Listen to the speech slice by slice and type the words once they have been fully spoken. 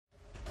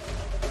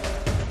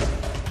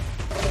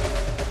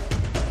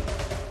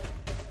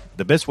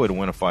The best way to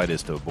win a fight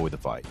is to avoid the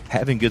fight.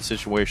 Having good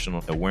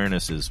situational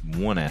awareness is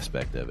one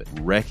aspect of it.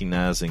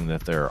 Recognizing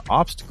that there are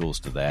obstacles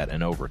to that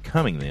and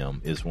overcoming them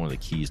is one of the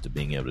keys to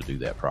being able to do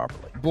that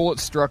properly.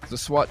 Bullets struck the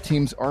SWAT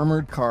team's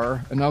armored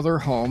car, another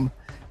home,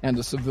 and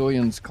a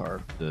civilian's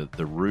car.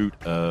 The root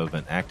of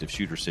an active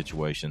shooter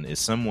situation is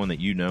someone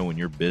that you know in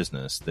your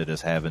business that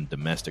is having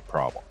domestic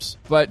problems.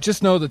 But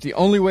just know that the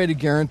only way to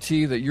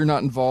guarantee that you're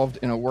not involved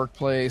in a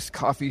workplace,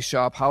 coffee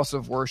shop, house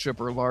of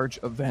worship, or large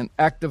event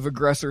active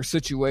aggressor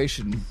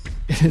situation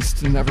is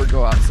to never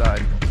go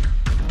outside.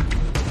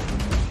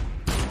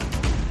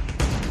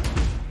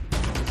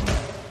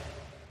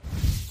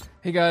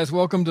 Hey guys,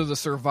 welcome to the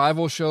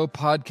Survival Show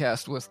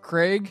podcast with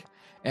Craig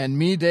and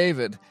me,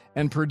 David.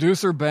 And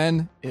producer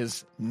Ben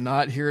is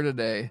not here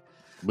today.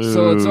 Boo.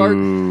 So it's our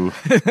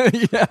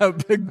yeah,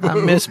 big boo. I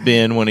miss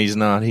Ben when he's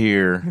not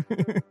here.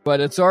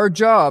 But it's our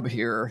job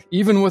here,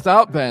 even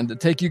without Ben, to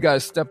take you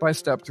guys step by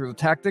step through the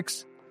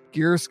tactics,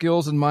 gear,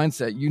 skills, and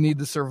mindset you need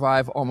to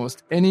survive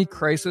almost any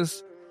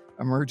crisis,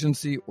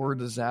 emergency, or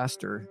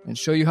disaster, and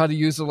show you how to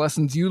use the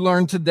lessons you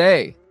learned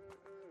today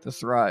to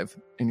thrive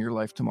in your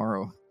life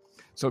tomorrow.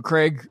 So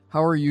Craig,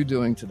 how are you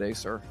doing today,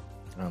 sir?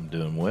 I'm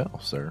doing well,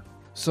 sir.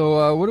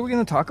 So what are we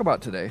going to talk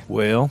about today?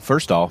 Well,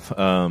 first off,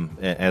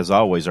 as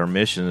always, our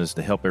mission is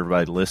to help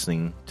everybody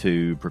listening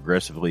to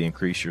progressively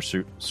increase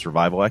your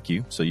survival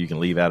IQ so you can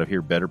leave out of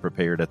here better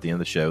prepared at the end of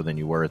the show than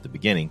you were at the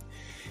beginning.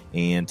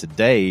 And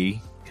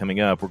today, coming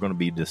up, we're going to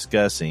be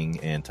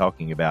discussing and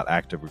talking about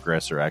active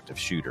aggressor, active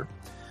shooter.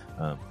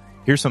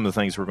 Here's some of the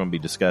things we're going to be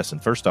discussing.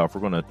 First off,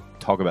 we're going to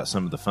talk about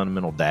some of the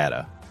fundamental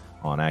data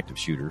on active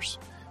shooters.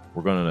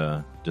 We're going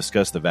to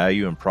discuss the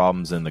value and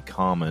problems in the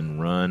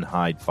common run,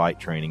 hide, fight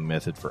training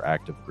method for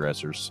active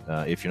aggressors.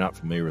 If you're not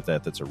familiar with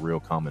that, that's a real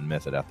common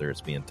method out there.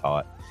 It's being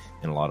taught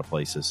in a lot of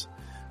places.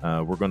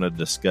 We're going to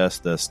discuss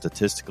the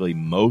statistically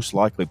most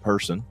likely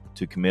person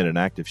to commit an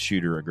active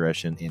shooter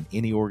aggression in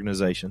any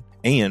organization.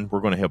 And we're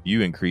going to help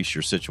you increase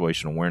your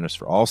situational awareness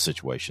for all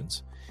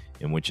situations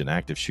in which an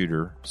active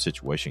shooter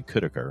situation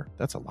could occur.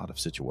 That's a lot of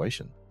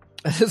situation.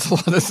 It's a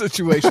lot of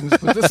situations,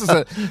 but this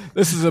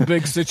is a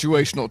big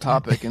situational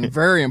topic and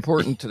very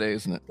important today,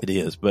 isn't it? It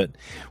is, but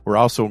we're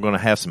also going to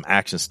have some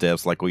action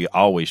steps like we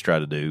always try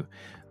to do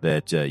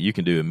that you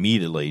can do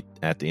immediately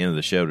at the end of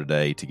the show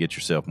today to get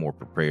yourself more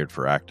prepared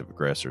for active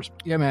aggressors.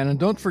 Yeah, man, and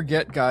don't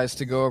forget, guys,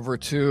 to go over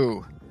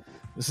to,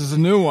 this is a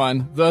new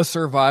one,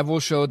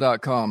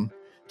 thesurvivalshow.com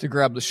to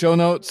grab the show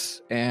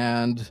notes,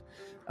 and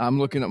I'm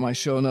looking at my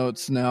show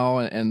notes now,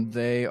 and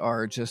they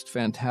are just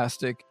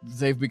fantastic.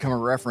 They've become a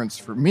reference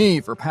for me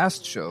for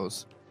past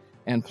shows.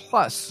 And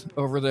plus,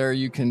 over there,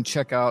 you can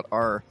check out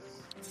our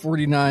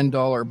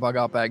 $49 bug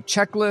out bag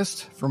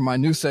checklist from my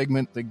new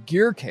segment, The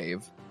Gear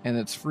Cave. And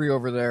it's free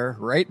over there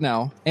right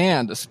now.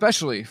 And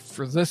especially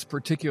for this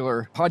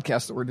particular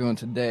podcast that we're doing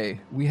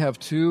today, we have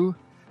 2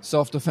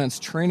 self-defense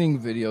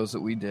training videos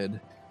that we did.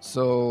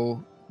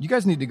 So you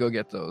guys need to go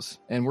get those.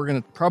 And we're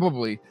going to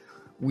probably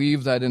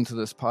weave that into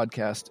this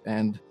podcast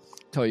and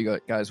tell you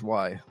guys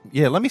why.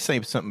 Yeah, let me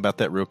say something about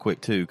that real quick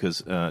too,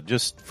 because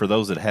just for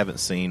those that haven't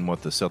seen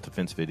what the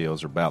self-defense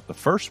videos are about, the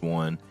first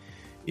one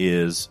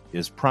is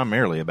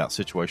primarily about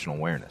situational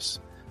awareness.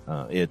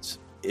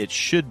 It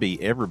should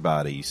be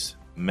everybody's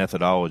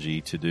methodology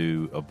to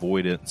do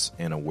avoidance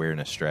and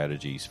awareness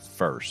strategies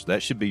first.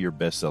 That should be your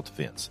best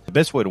self-defense. The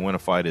best way to win a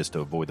fight is to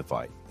avoid the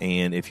fight.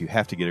 And if you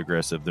have to get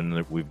aggressive,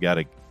 then we've got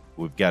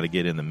to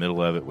get in the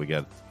middle of it. We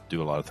got to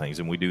do a lot of things,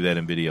 and we do that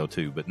in video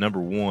too. But number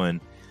one,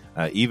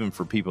 even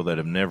for people that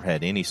have never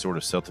had any sort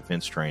of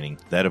self-defense training,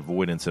 that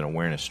avoidance and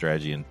awareness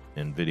strategy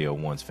in video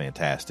one's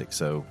fantastic.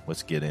 So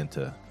let's get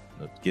into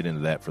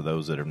that for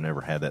those that have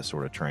never had that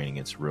sort of training.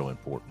 It's real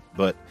important.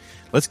 But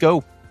let's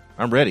go.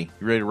 I'm ready.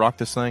 You ready to rock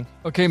this thing?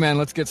 Okay, man,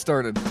 let's get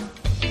started.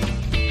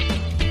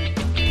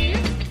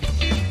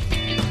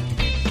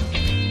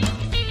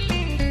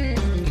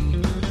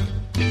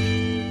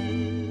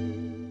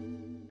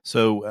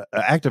 So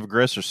active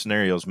aggressor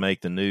scenarios make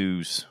the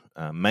news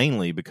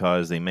mainly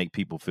because they make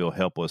people feel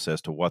helpless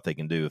as to what they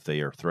can do if they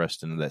are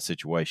thrust into that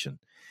situation.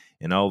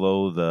 And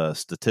although the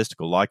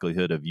statistical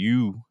likelihood of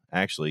you,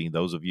 actually,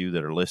 those of you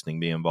that are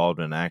listening, being involved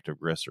in an active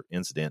aggressor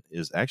incident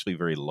is actually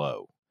very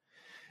low,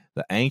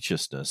 the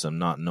anxiousness of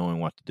not knowing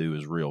what to do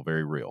is real,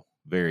 very real,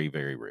 very,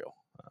 very real.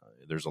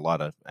 There's a lot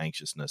of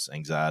anxiousness,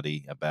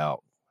 anxiety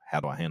about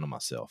how do I handle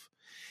myself.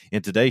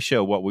 In today's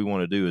show, what we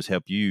want to do is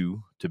help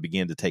you to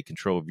begin to take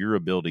control of your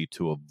ability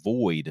to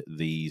avoid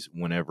these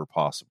whenever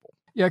possible.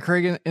 Yeah,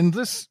 Craig, and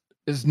this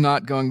is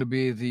not going to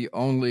be the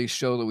only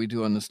show that we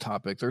do on this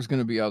topic. There's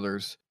going to be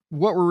others.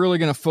 What we're really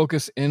going to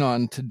focus in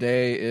on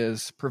today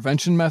is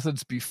prevention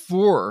methods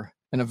before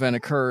an event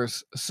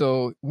occurs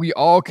so we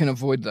all can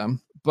avoid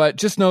them. But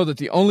just know that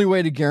the only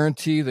way to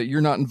guarantee that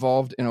you're not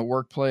involved in a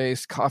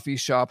workplace, coffee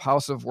shop,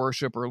 house of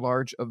worship, or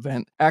large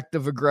event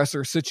active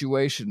aggressor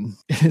situation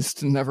is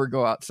to never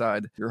go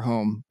outside your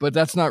home. But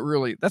that's not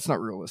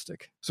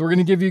realistic. So we're going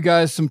to give you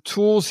guys some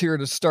tools here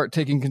to start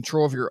taking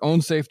control of your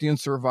own safety and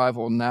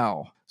survival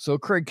now. So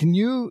Craig, can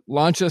you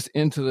launch us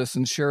into this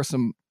and share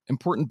some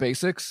important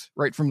basics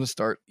right from the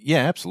start?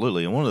 Yeah,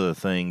 absolutely. And one of the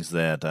things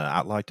that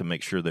I'd like to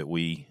make sure that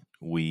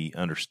we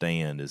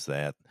understand is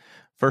that,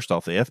 first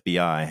off, the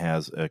FBI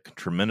has a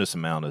tremendous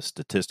amount of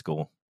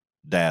statistical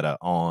data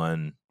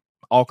on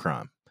all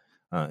crime,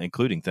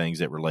 including things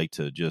that relate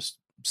to just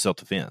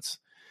self-defense.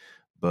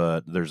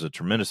 But there's a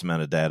tremendous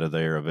amount of data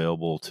there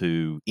available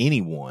to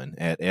anyone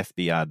at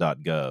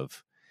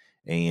FBI.gov.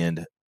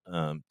 And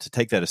to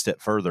take that a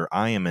step further,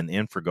 I am an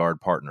InfraGard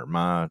partner.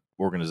 My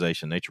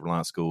organization, Nature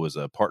Reliance School, is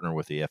a partner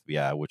with the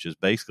FBI, which is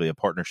basically a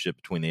partnership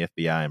between the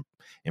FBI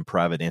and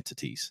private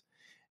entities.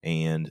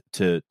 And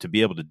to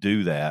be able to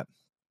do that,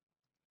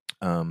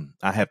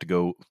 I had to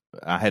go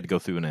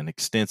through an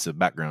extensive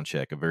background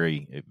check, a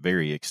very,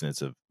 very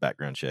extensive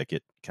background check.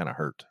 It kind of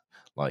hurt,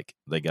 like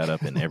they got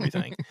up and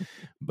everything.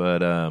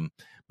 but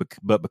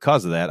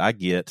because of that, I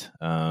get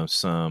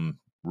some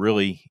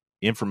really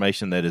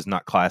information that is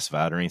not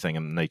classified or anything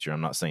in nature. I'm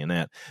not saying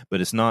that,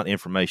 but it's not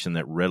information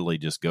that readily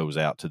just goes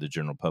out to the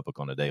general public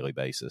on a daily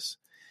basis.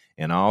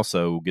 And I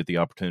also get the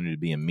opportunity to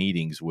be in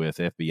meetings with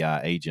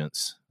FBI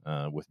agents,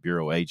 with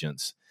bureau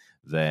agents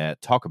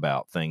that talk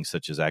about things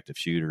such as active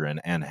shooter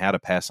and how to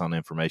pass on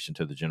information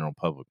to the general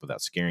public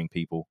without scaring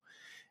people.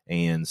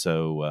 And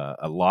so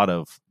a lot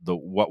of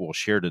what we'll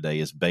share today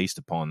is based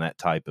upon that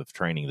type of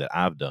training that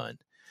I've done.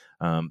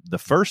 The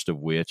first of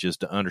which is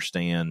to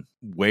understand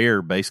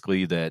where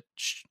basically that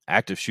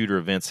active shooter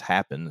events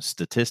happen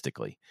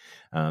statistically.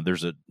 There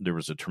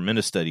was a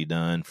tremendous study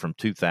done from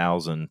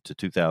 2000 to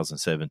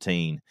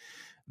 2017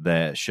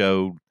 that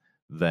showed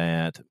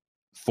that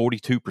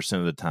 42%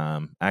 of the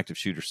time active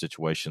shooter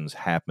situations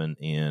happen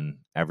in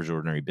average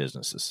ordinary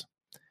businesses.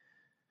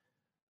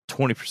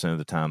 20% of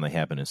the time they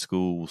happen in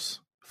schools.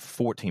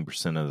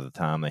 14% of the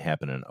time they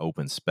happen in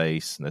open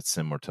space. That's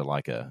similar to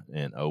like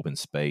an open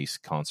space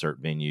concert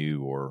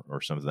venue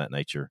or something of that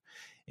nature.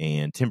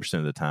 And 10%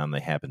 of the time they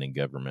happen in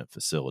government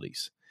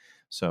facilities.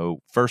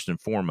 So first and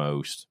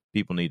foremost,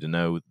 people need to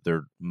know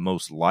their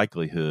most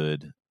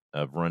likelihood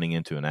of running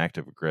into an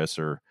active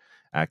aggressor,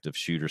 active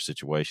shooter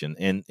situation.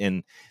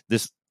 And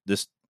this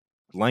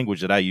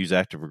language that I use,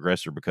 active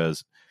aggressor,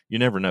 because you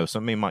never know.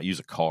 Somebody might use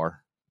a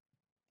car.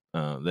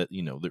 That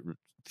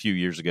a few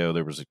years ago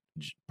there was a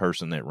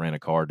person that ran a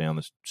car down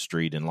the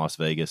street in Las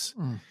Vegas.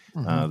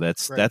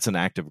 That's an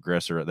active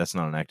aggressor. That's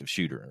not an active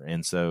shooter.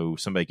 And so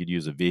somebody could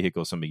use a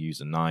vehicle, somebody could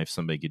use a knife,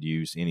 somebody could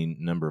use any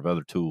number of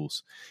other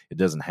tools. It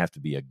doesn't have to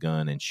be a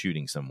gun and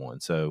shooting someone.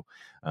 So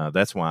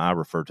that's why I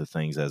refer to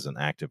things as an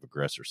active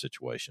aggressor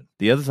situation.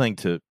 The other thing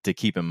to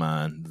keep in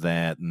mind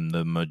that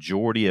the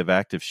majority of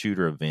active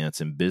shooter events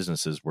in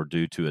businesses were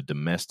due to a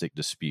domestic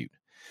dispute.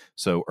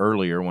 So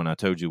earlier when I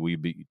told you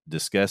we'd be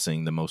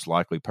discussing the most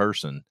likely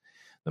person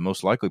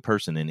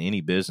in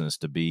any business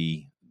to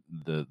be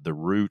the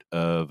root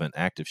of an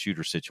active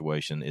shooter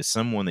situation is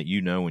someone that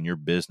you know in your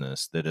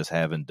business that is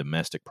having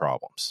domestic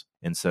problems.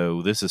 And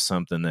so this is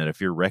something that if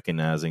you're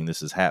recognizing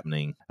this is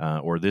happening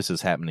or this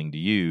is happening to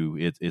you,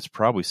 it's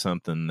probably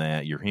something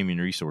that your human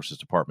resources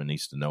department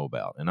needs to know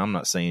about. And I'm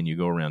not saying you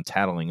go around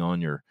tattling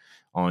on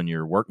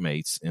your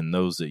workmates and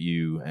those that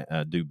you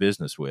do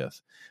business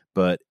with,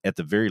 but at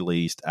the very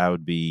least, I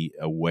would be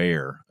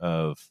aware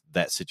of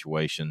that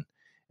situation.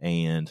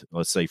 And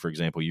let's say, for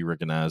example, you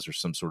recognize there's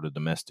some sort of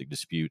domestic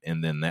dispute,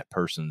 and then that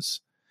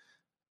person's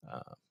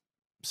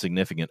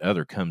significant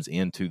other comes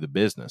into the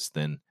business,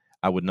 then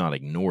I would not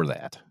ignore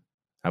that.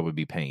 I would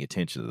be paying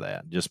attention to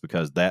that, just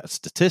because that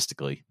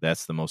statistically,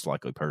 that's the most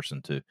likely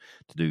person to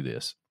do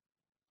this.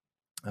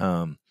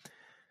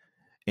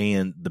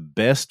 And the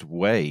best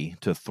way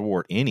to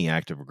thwart any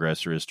active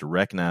aggressor is to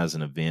recognize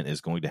an event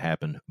is going to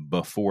happen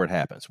before it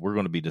happens. We're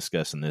going to be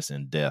discussing this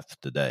in depth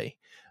today.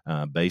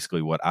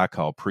 Basically, what I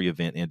call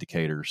pre-event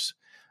indicators.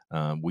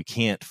 We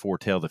can't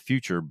foretell the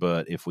future,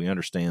 but if we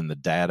understand the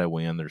data,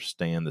 we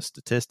understand the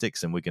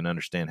statistics, and we can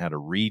understand how to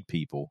read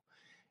people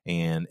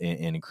and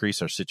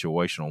increase our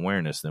situational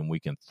awareness, then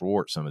we can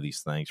thwart some of these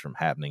things from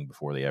happening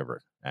before they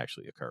ever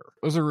actually occur.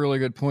 Those are really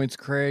good points,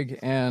 Craig.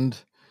 And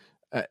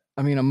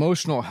I mean,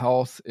 emotional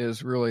health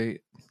is really,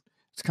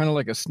 it's kind of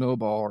like a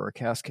snowball or a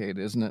cascade,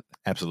 isn't it?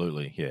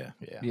 Absolutely. Yeah.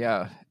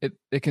 Yeah.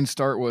 It can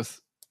start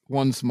with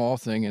one small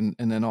thing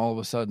and then all of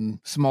a sudden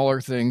smaller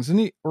things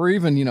or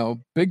even,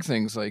 big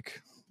things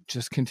like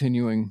just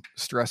continuing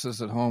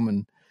stresses at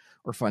home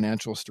or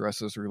financial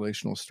stresses,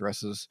 relational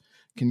stresses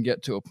can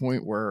get to a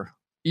point where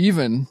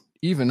even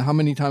how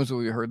many times have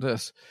we heard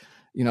this?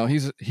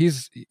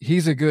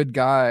 He's a good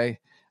guy.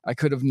 I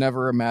could have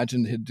never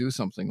imagined he'd do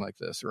something like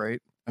this, right?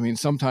 I mean,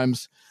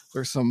 sometimes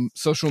there's some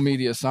social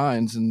media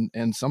signs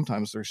and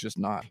sometimes there's just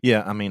not.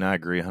 Yeah, I mean, I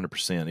agree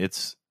 100%.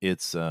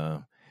 It's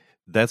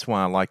that's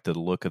why I like to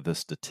look at the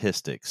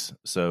statistics.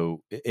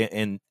 So,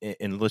 and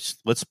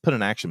let's put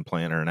an action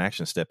plan or an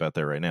action step out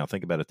there right now.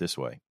 Think about it this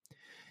way.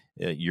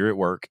 You're at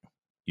work,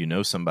 you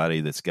know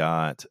somebody that's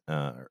got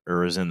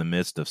or is in the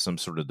midst of some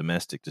sort of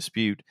domestic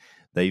dispute.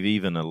 They've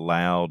even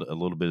allowed a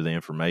little bit of the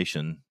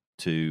information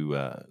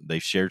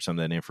they've shared some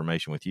of that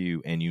information with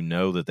you, and you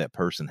know that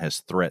person has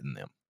threatened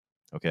them.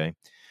 Okay.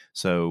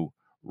 So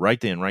right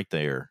then, right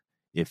there,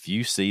 if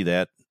you see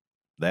that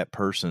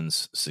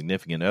person's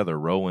significant other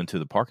roll into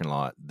the parking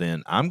lot,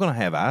 then I'm going to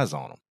have eyes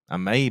on them. I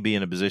may be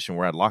in a position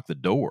where I'd lock the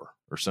door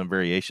or some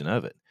variation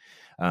of it.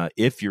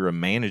 If you're a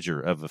manager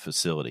of a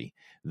facility,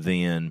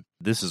 then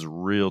this is a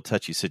real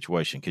touchy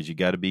situation because you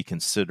got to be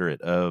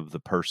considerate of the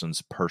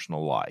person's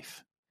personal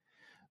life.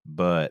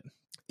 But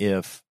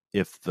if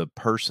the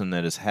person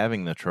that is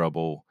having the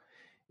trouble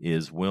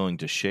is willing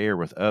to share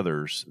with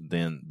others,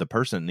 then the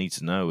person needs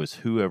to know is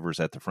whoever's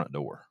at the front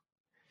door.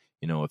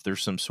 If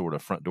there's some sort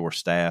of front door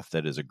staff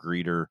that is a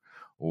greeter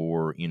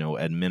or,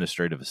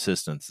 administrative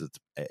assistants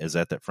that is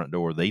at that front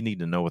door, they need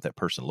to know what that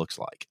person looks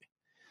like.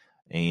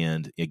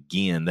 And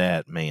again,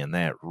 that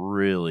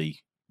really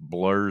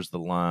blurs the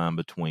line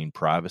between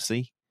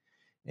privacy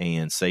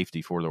and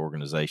safety for the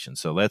organization.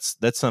 So that's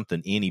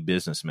something any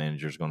business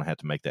manager is going to have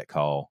to make that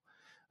call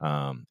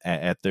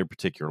at their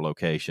particular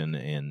location,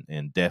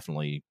 and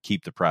definitely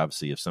keep the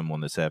privacy of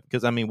someone that's having,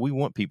 because we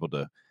want people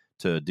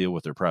to deal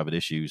with their private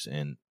issues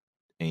and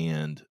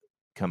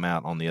come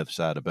out on the other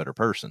side a better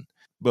person.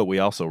 But we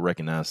also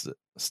recognize that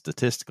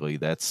statistically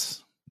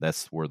that's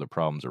where the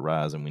problems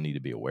arise, and we need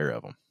to be aware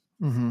of them.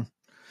 Mm-hmm.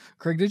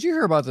 Craig, did you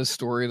hear about this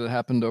story that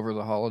happened over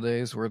the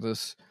holidays where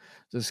this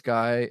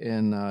guy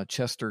in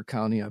Chester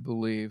County, I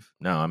believe?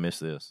 No, I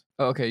missed this.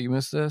 Okay, you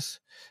missed this?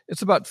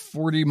 It's about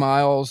 40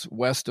 miles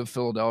west of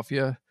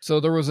Philadelphia. So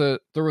there was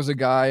a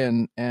guy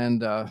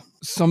and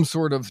some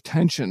sort of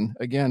tension.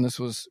 Again, this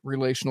was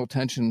relational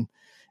tension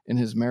in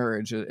his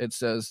marriage. It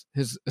says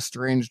his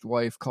estranged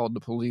wife called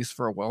the police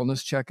for a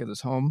wellness check at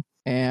his home.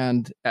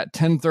 And at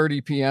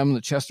 10:30 p.m.,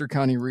 the Chester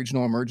County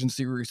Regional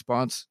Emergency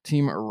Response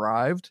Team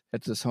arrived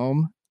at this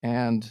home.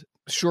 And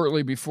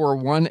shortly before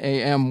 1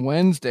 a.m.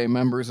 Wednesday,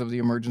 members of the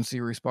emergency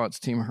response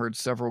team heard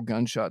several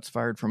gunshots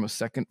fired from a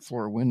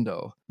second-floor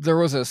window. There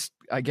was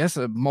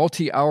a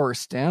multi-hour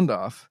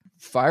standoff,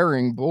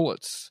 firing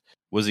bullets.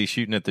 Was he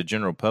shooting at the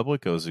general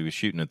public, or was he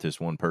shooting at this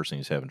one person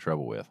he's having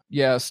trouble with?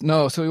 Yes.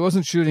 No, so he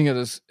wasn't shooting at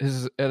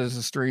his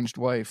estranged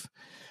wife.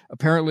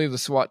 Apparently, the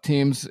SWAT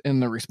teams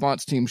and the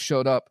response team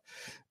showed up,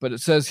 but it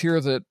says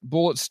here that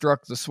bullets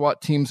struck the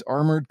SWAT team's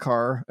armored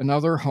car,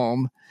 another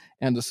home,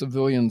 and the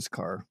civilian's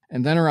car.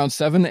 And then around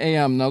 7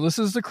 a.m., now this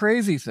is the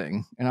crazy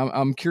thing, and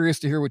I'm curious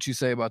to hear what you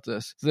say about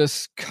this.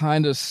 This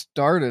kind of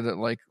started at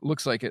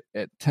looks like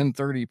at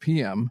 10:30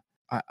 p.m.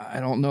 I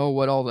don't know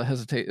what all the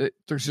hesitate.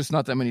 There's just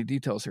not that many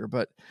details here,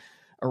 but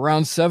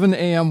around 7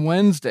 a.m.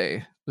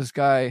 Wednesday, this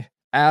guy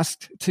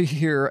asked to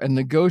hear a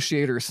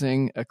negotiator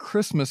sing a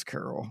Christmas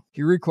carol.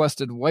 He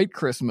requested White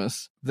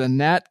Christmas, the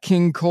Nat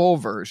King Cole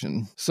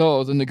version.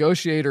 So the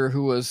negotiator,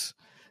 who was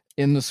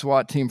in the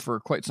SWAT team for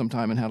quite some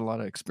time and had a lot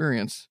of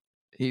experience,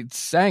 he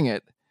sang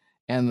it,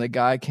 and the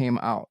guy came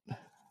out.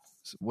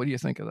 So what do you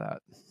think of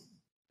that?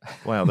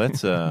 Wow,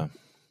 that's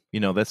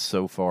that's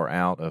so far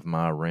out of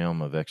my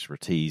realm of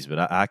expertise,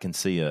 but I can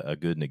see a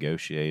good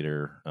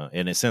negotiator,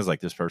 and it sounds like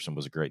this person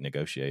was a great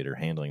negotiator,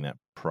 handling that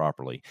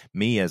properly.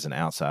 Me, as an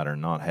outsider,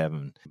 not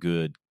having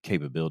good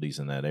capabilities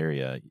in that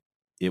area,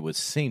 it would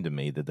seem to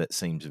me that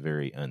seems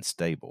very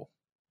unstable,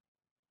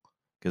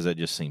 because that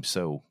just seems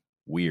so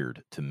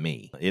weird to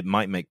me. It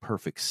might make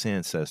perfect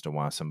sense as to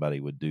why somebody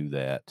would do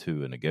that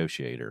to a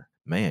negotiator.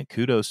 Man,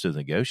 kudos to the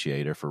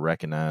negotiator for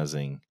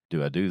recognizing,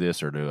 do I do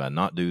this or do I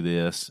not do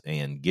this,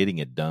 and getting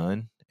it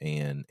done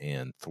and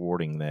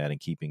thwarting that and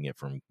keeping it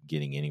from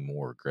getting any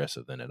more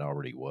aggressive than it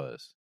already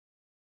was.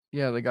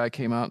 Yeah, the guy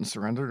came out and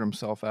surrendered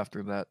himself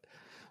after that.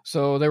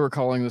 So they were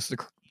calling this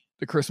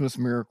the Christmas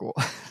miracle.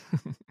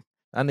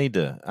 I need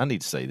to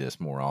say this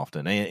more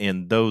often,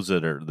 and those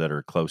that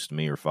are close to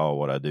me or follow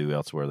what I do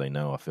elsewhere, they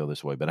know I feel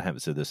this way. But I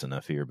haven't said this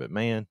enough here. But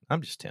man,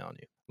 I'm just telling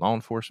you, law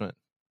enforcement,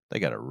 they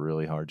got a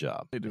really hard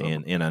job. They do.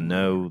 And I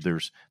know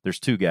there's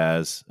two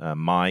guys,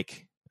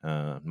 Mike,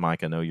 I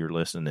know you're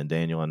listening, and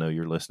Daniel, I know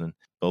you're listening.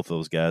 Both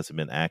those guys have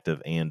been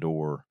active and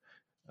or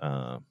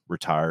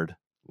retired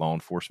law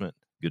enforcement.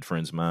 Good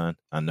friends of mine.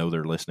 I know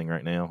they're listening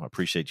right now. I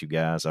appreciate you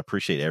guys. I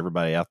appreciate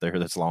everybody out there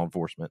that's law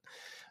enforcement.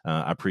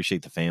 I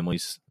appreciate the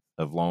families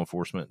of law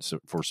enforcement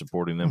for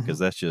supporting them, because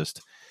that's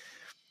just,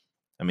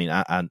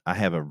 I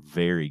have a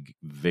very,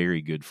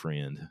 very good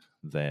friend,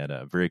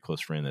 very close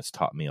friend, that's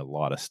taught me a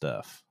lot of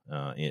stuff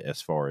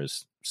as far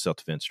as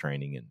self-defense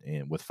training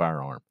and with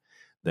firearm,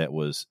 that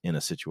was in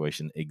a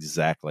situation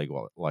exactly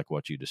like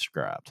what you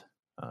described.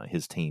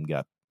 His team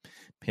got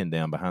pinned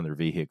down behind their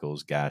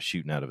vehicles, guys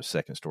shooting out of a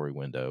second-story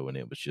window, and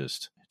it was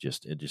just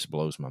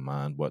blows my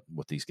mind what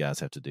these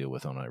guys have to deal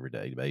with on an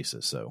everyday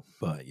basis. So,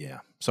 but yeah,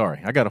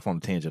 sorry, I got off on a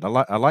tangent. I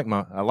like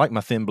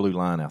my thin blue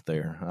line out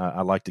there.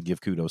 I like to give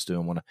kudos to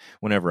them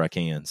whenever I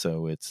can.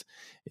 So it's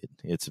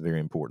very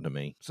important to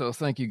me. So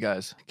thank you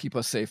guys. Keep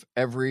us safe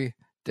every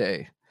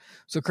day.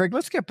 So, Craig,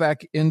 let's get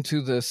back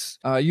into this.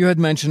 You had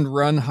mentioned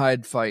run,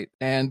 hide, fight.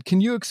 And can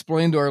you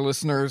explain to our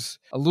listeners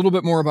a little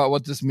bit more about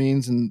what this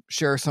means and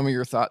share some of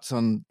your thoughts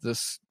on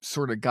this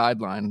sort of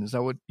guideline? Is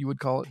that what you would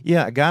call it?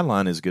 Yeah, a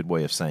guideline is a good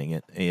way of saying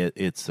it.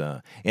 It's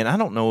and I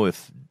don't know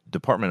if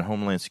Department of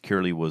Homeland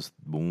Security was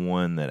the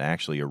one that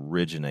actually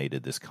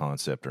originated this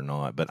concept or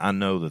not, but I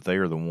know that they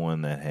are the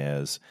one that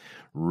has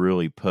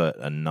really put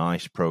a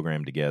nice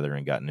program together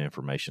and gotten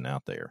information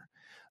out there.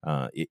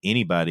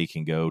 Anybody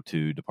can go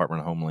to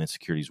Department of Homeland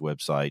Security's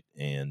website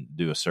and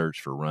do a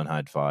search for Run,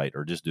 Hide, Fight,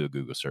 or just do a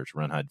Google search,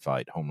 Run, Hide,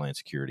 Fight, Homeland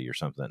Security, or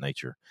something of that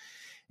nature.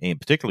 And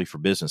particularly for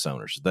business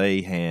owners,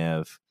 they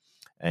have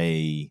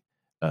a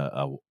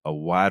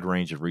wide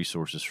range of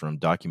resources, from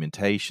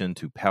documentation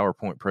to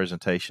PowerPoint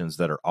presentations,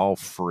 that are all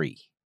free,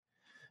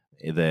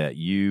 that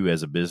you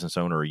as a business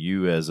owner or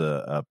you as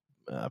a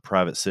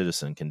private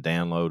citizen can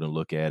download and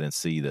look at and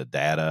see the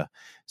data,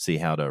 see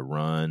how to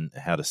run,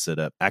 how to set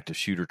up active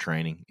shooter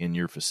training in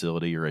your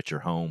facility or at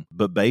your home.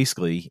 But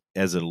basically,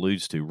 as it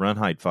alludes to, Run,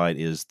 Hide, Fight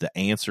is the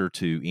answer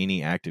to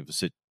any active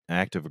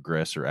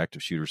aggressor,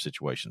 active shooter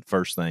situation.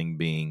 First thing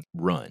being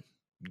run,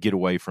 get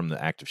away from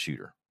the active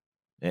shooter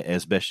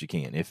as best you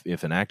can.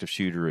 If an active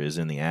shooter is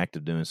in the act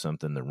of doing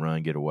something, then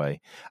run, get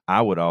away.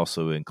 I would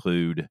also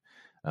include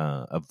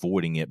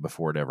avoiding it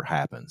before it ever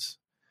happens.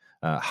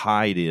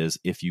 Hide is,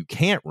 if you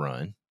can't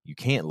run, you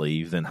can't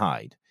leave, then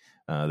hide.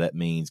 That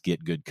means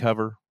get good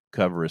cover.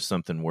 Cover is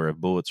something where if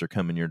bullets are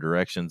coming your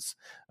directions,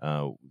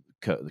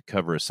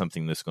 cover is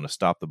something that's going to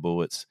stop the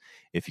bullets.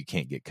 If you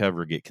can't get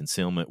cover, get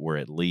concealment, where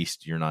at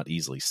least you're not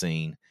easily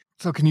seen.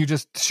 So can you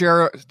just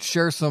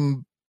share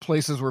some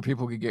places where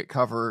people could get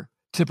cover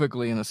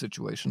typically in a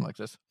situation like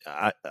this?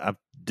 I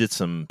did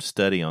some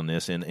study on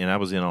this, and I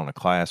was in on a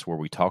class where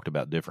we talked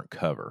about different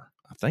cover.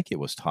 I think it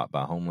was taught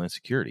by Homeland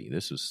Security.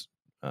 This was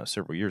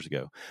several years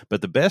ago.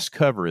 But the best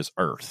cover is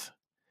earth.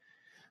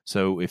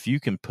 So if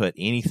you can put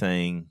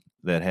anything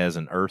that has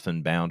an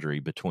earthen boundary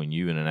between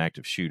you and an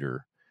active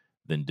shooter,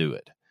 then do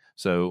it.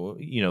 So,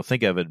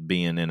 think of it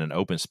being in an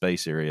open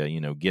space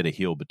area, get a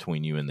hill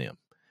between you and them.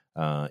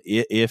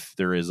 If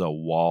there is a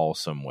wall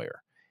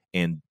somewhere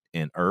and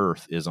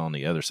earth is on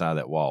the other side of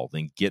that wall,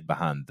 then get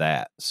behind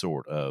that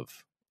sort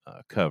of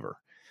cover.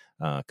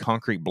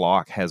 Concrete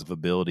block has the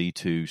ability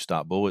to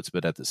stop bullets,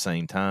 but at the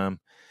same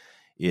time,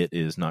 it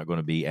is not going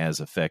to be as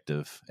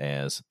effective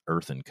as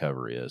earthen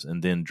cover is.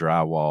 And then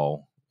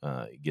drywall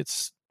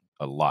gets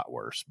a lot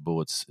worse.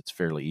 Bullets, it's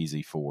fairly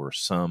easy for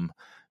some,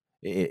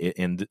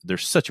 and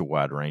there's such a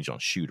wide range on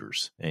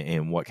shooters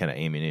and what kind of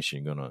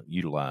ammunition you're going to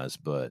utilize,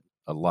 but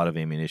a lot of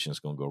ammunition is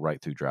going to go right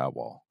through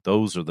drywall.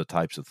 Those are the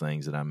types of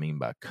things that I mean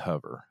by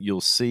cover. You'll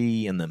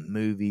see in the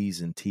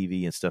movies and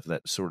TV and stuff of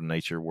that sort of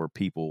nature where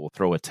people will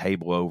throw a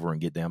table over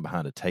and get down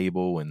behind a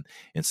table, and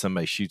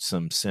somebody shoots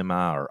some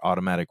semi or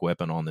automatic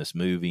weapon on this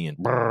movie,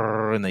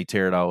 and they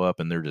tear it all up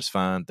and they're just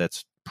fine.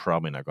 That's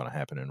probably not going to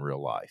happen in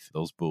real life.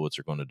 Those bullets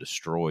are going to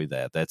destroy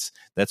that.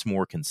 That's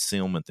more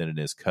concealment than it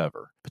is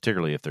cover,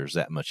 particularly if there's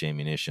that much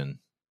ammunition,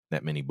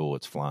 that many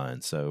bullets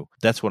flying. So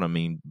that's what I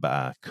mean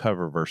by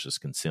cover versus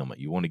concealment.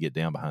 You want to get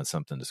down behind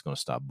something that's going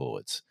to stop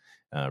bullets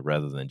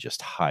rather than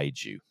just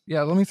hide you.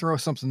 Yeah, let me throw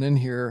something in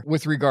here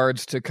with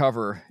regards to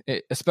cover,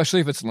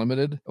 especially if it's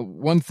limited.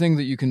 One thing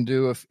that you can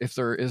do if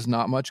there is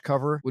not much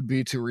cover would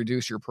be to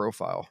reduce your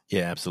profile.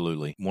 Yeah,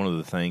 absolutely. One of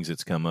the things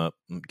that's come up,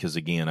 because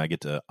again, I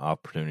get the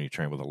opportunity to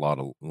train with a lot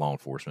of law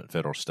enforcement,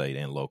 federal, state,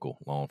 and local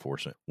law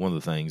enforcement. One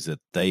of the things that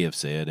they have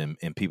said,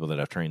 and people that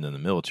I've trained in the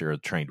military, or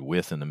trained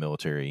with in the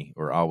military,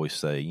 or always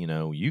say,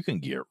 you can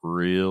get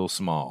real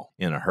small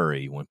in a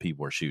hurry when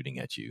people are shooting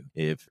at you.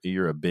 If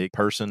you're a big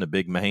person, a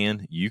big man,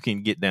 you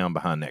can get down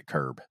behind that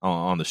curb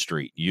on the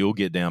street. You'll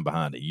get down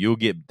behind it. You'll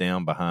get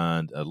down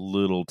behind a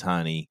little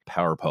tiny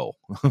power pole.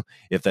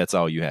 If that's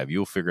all you have,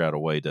 you'll figure out a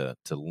way to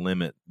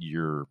limit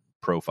your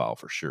profile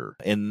for sure.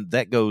 And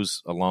that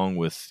goes along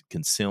with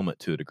concealment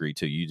to a degree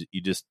too.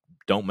 You just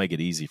don't make it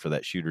easy for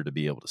that shooter to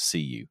be able to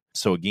see you.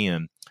 So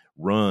again,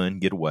 run,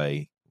 get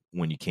away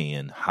when you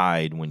can,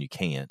 hide when you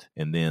can't,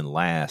 and then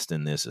last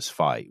in this is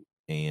fight.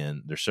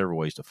 And there's several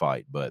ways to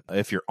fight. But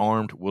if you're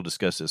armed, we'll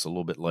discuss this a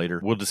little bit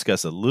later. We'll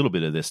discuss a little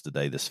bit of this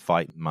today, this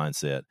fight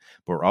mindset.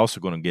 But we're also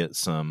going to get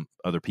some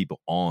other people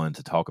on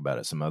to talk about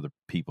it, some other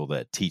people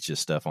that teach us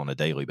stuff on a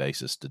daily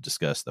basis to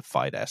discuss the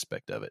fight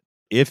aspect of it.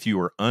 If you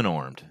are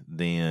unarmed,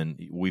 then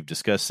we've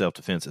discussed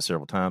self-defense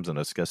several times, and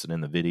I discussed it in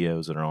the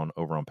videos that are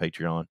over on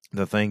Patreon.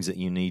 The things that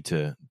you need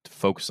to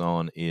focus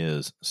on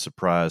is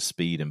surprise,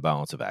 speed, and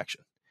balance of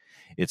action.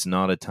 It's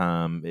not a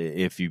time,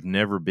 if you've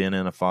never been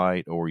in a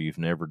fight or you've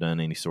never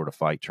done any sort of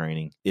fight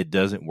training, it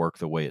doesn't work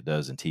the way it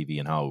does in TV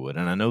and Hollywood.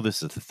 And I know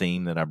this is the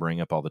theme that I bring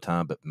up all the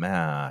time, but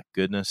my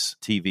goodness,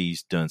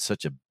 TV's done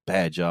such a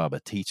bad job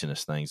of teaching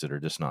us things that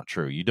are just not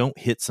true. You don't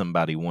hit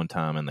somebody one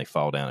time and they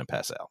fall down and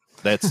pass out.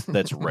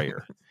 That's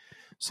rare.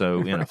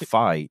 So in a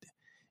fight,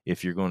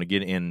 if you're going to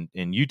get in,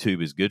 and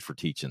YouTube is good for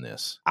teaching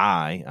this.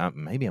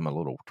 Maybe I'm a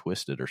little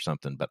twisted or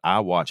something, but I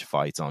watch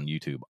fights on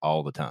YouTube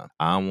all the time.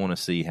 I want to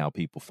see how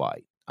people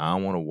fight. I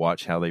want to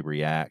watch how they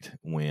react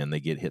when they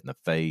get hit in the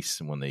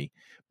face and when they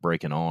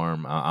break an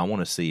arm. I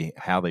want to see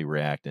how they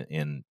react,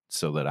 and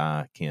so that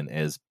I can,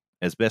 as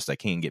best I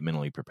can, get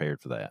mentally prepared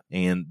for that.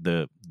 And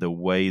the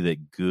way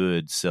that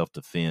good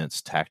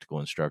self-defense tactical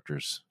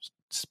instructors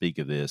speak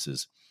of this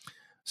is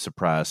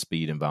surprise,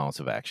 speed, and violence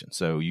of action.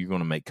 So you're going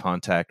to make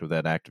contact with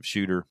that active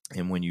shooter.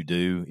 And when you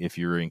do, if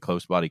you're in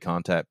close body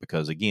contact,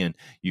 because again,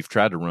 you've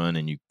tried to run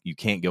and you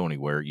can't go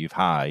anywhere, you've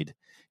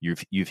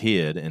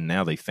hid, and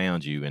now they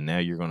found you, and now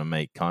you're going to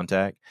make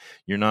contact.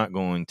 You're not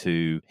going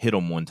to hit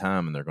them one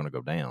time and they're going to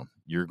go down.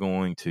 You're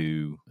going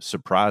to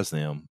surprise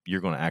them.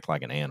 You're going to act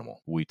like an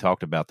animal. We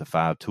talked about the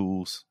 5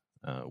 tools.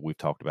 We've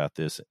talked about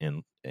this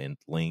in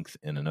length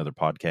in another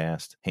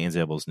podcast: hands,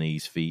 elbows,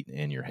 knees, feet,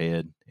 and your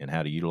head, and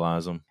how to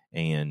utilize them.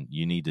 And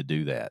you need to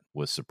do that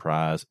with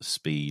surprise,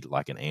 speed,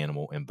 like an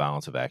animal, and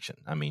violence of action.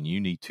 I mean,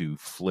 you need to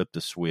flip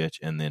the switch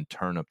and then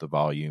turn up the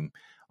volume.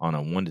 On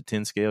a 1 to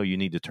 10 scale, you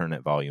need to turn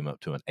that volume up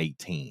to an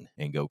 18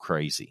 and go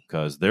crazy,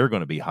 because they're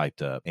going to be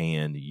hyped up,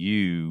 and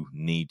you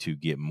need to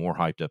get more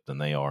hyped up than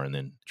they are, and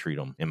then treat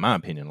them, in my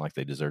opinion, like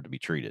they deserve to be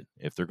treated.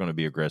 If they're going to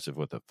be aggressive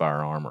with a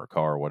firearm or a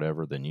car or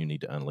whatever, then you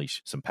need to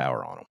unleash some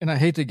power on them. And I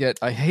hate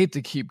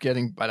to keep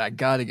getting, but I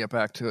got to get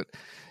back to it.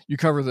 You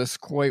cover this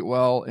quite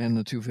well in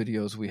the 2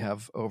 videos we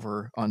have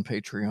over on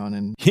Patreon.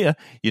 And yeah,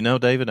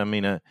 David, I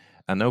mean,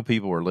 I know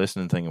people are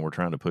listening thinking we're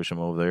trying to push them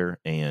over there,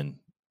 and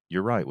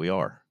you're right, we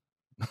are.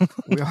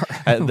 We are.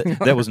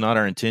 That was not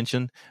our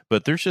intention,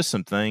 but there's just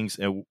some things.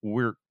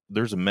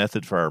 There's a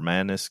method for our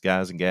madness,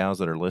 guys and gals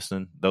that are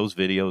listening. Those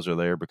videos are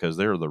there because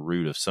they're the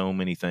root of so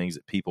many things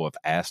that people have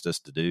asked us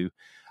to do.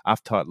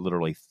 I've taught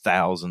literally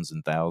thousands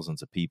and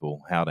thousands of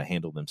people how to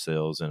handle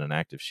themselves in an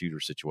active shooter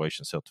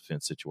situation,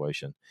 self-defense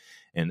situation.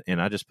 And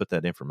I just put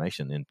that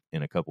information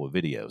in a couple of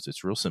videos.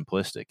 It's real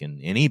simplistic, and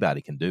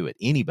anybody can do it.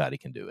 Anybody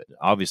can do it.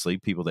 Obviously,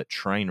 people that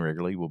train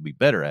regularly will be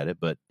better at it,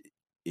 but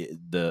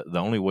the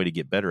only way to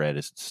get better at it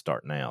is to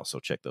start now. So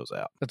check those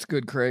out. That's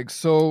good, Craig.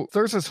 So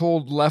there's this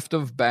whole left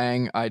of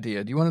bang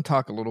idea. Do you want to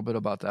talk a little bit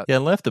about that? Yeah,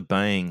 left of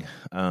bang.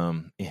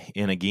 And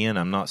again,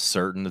 I'm not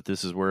certain that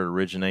this is where it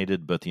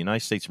originated, but the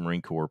United States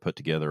Marine Corps put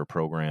together a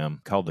program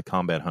called the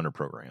Combat Hunter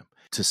Program.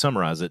 To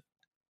summarize it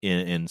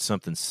in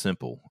something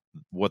simple,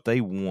 what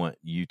they want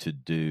you to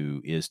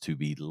do is to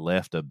be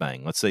left of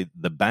bang. Let's say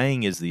the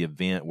bang is the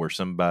event where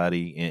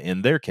somebody,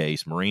 in their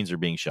case, Marines are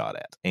being shot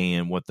at.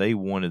 And what they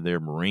wanted their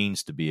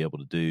Marines to be able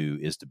to do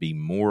is to be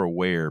more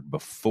aware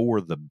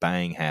before the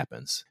bang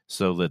happens,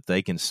 so that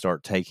they can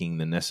start taking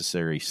the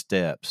necessary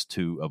steps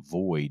to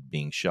avoid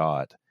being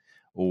shot,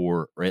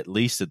 or at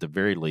least at the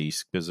very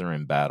least, because they're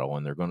in battle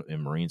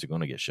and Marines are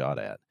going to get shot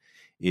at,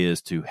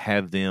 is to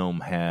have them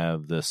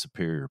have the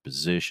superior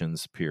position,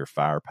 superior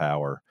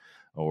firepower,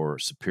 or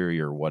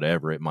superior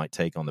whatever it might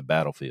take on the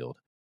battlefield.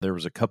 There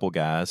was a couple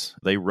guys,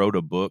 they wrote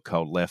a book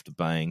called Left of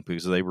Bang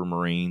because they were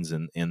Marines,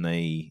 and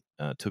they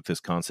took this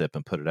concept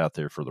and put it out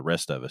there for the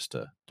rest of us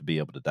to be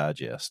able to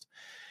digest.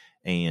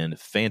 And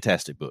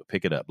fantastic book.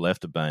 Pick it up,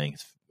 Left of Bang.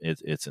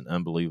 It's an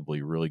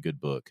unbelievably really good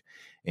book.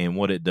 And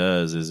what it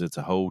does is it's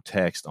a whole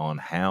text on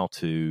how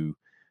to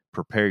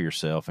prepare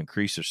yourself,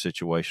 increase your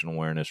situational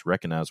awareness,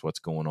 recognize what's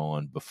going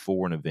on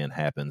before an event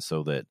happens,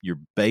 so that you're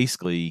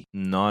basically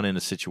not in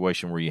a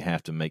situation where you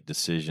have to make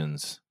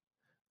decisions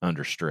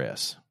under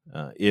stress.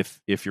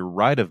 If you're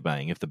right of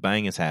bang, if the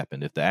bang has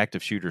happened, if the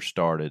active shooter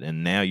started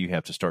and now you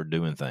have to start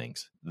doing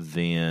things,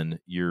 then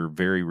you're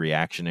very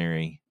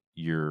reactionary.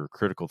 Your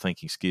critical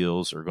thinking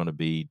skills are going to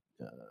be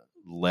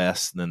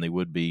less than they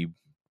would be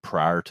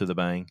prior to the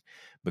bang,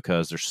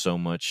 because there's so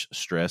much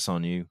stress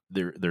on you.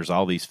 There's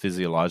all these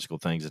physiological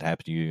things that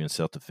happen to you in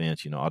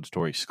self-defense,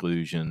 auditory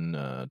exclusion,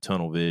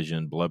 tunnel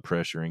vision, blood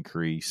pressure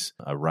increase,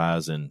 a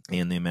rise in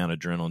the amount of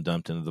adrenaline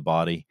dumped into the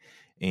body.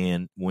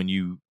 And when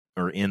you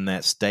are in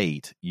that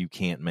state, you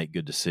can't make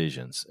good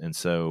decisions. And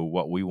so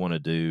what we want to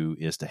do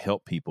is to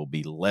help people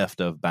be left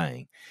of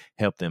bang,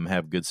 help them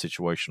have good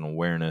situational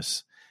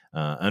awareness,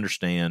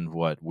 understand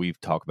what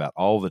we've talked about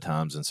all the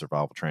times in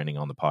survival training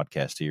on the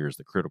podcast here is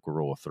the critical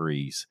rule of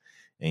threes.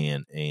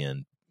 And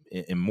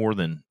more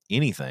than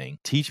anything,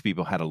 teach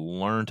people how to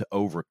learn to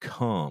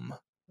overcome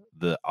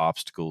the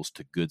obstacles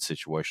to good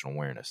situational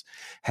awareness.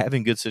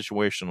 Having good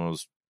situational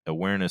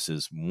awareness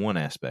is one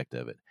aspect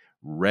of it.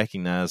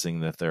 Recognizing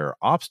that there are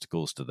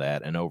obstacles to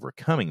that and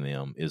overcoming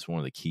them is one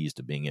of the keys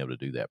to being able to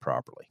do that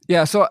properly.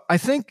 Yeah, so I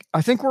think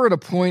we're at a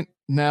point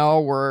now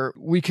where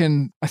we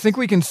can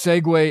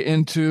segue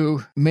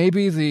into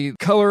maybe the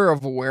color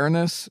of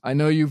awareness. I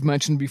know you've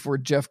mentioned before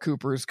Jeff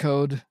Cooper's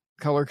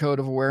color code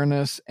of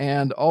awareness,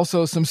 and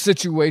also some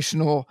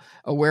situational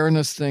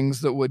awareness things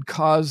that would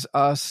cause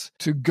us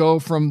to go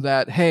from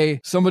that,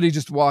 hey, somebody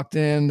just walked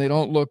in, they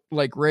don't look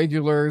like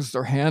regulars,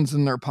 their hands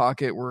in their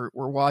pocket, we're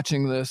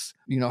watching this.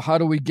 How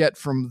do we get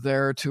from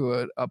there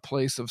to a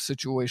place of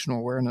situational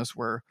awareness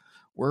where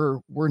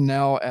we're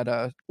now at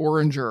a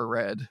orange or a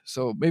red?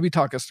 So maybe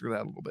talk us through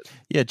that a little bit.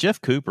 Yeah, Jeff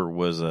Cooper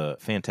was a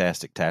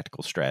fantastic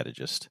tactical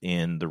strategist.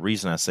 And the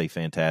reason I say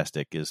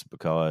fantastic is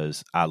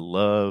because I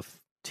love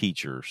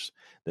teachers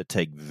that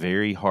take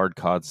very hard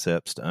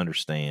concepts to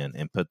understand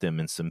and put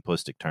them in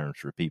simplistic terms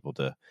for people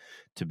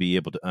to be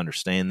able to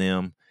understand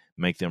them,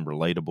 make them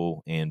relatable,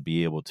 and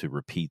be able to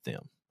repeat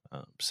them.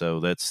 So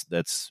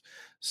that's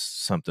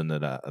something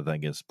that I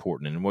think is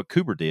important. And what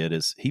Cooper did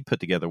is he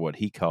put together what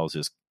he calls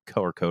his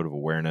color code of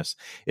awareness.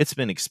 It's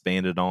been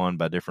expanded on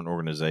by different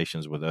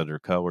organizations with other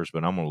colors,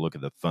 but I'm going to look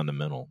at the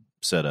fundamental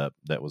setup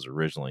that was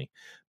originally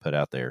put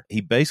out there.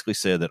 He basically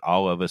said that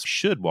all of us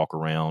should walk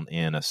around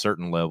in a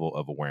certain level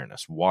of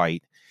awareness.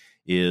 White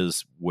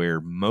is where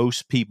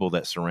most people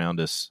that surround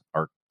us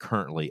are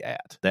currently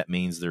at. That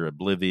means they're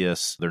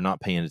oblivious, they're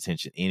not paying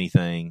attention to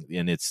anything.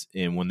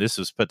 And when this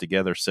was put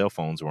together, cell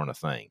phones weren't a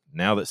thing.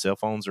 Now that cell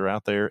phones are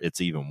out there,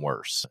 it's even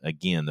worse.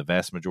 Again, the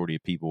vast majority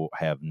of people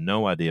have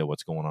no idea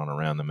what's going on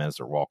around them as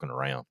they're walking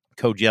around.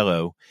 Code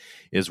yellow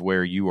is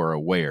where you are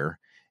aware,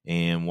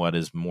 and what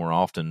is more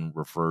often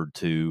referred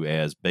to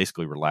as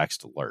basically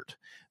relaxed alert.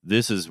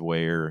 This is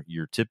where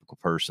your typical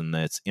person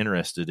that's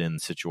interested in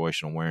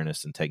situational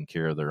awareness and taking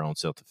care of their own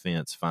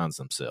self-defense finds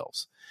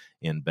themselves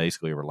in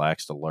basically a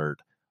relaxed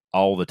alert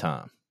all the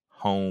time.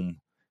 Home,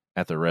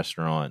 at the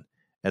restaurant,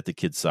 at the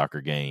kids'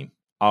 soccer game,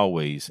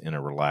 always in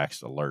a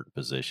relaxed alert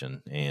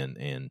position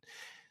and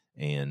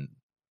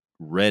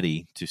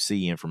ready to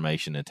see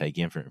information and take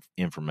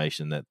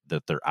information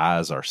that their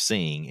eyes are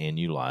seeing and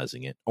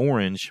utilizing it.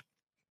 Orange,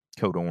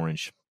 code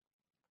orange,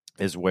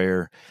 is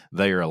where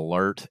they are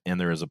alert and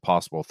there is a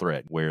possible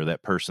threat, where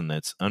that person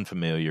that's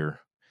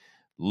unfamiliar,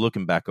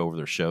 looking back over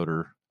their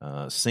shoulder,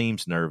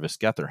 seems nervous,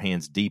 got their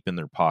hands deep in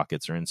their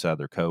pockets or inside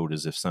their coat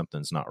as if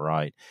something's not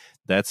right.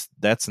 That's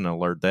an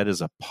alert. That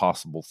is a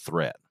possible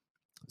threat.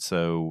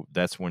 So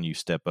that's when you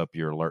step up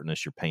your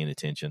alertness, you're paying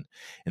attention.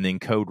 And then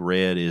code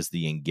red is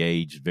the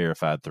engaged,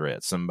 verified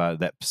threat. Somebody,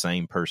 that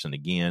same person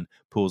again,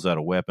 pulls out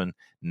a weapon.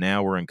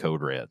 Now we're in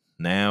code red.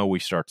 Now we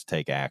start to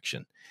take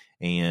action.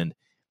 And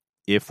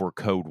if we're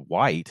code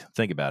white,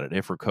 think about it.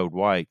 If we're code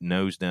white,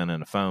 nose down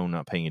in a phone,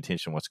 not paying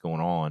attention to what's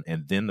going on,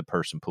 and then the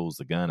person pulls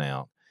the gun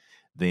out,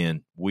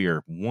 then we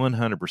are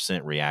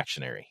 100%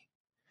 reactionary.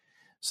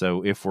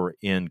 So if we're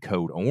in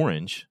code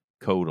orange,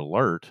 code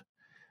alert,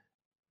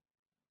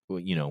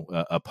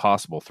 a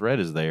possible threat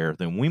is there,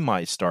 then we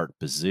might start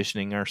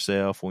positioning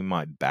ourselves. We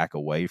might back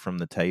away from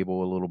the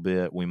table a little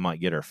bit. We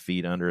might get our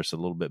feet under us a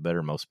little bit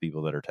better. Most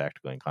people that are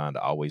tactically inclined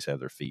to always have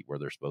their feet where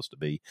they're supposed to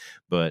be.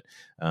 But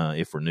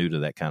if we're new to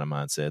that kind of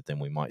mindset, then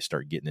we might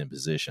start getting in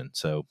position.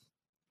 So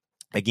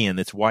again,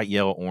 it's white,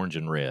 yellow, orange,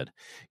 and red,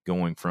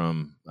 going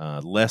from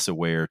less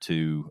aware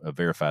to a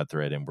verified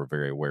threat, and we're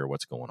very aware of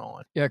what's going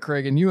on. Yeah,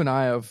 Craig, and you and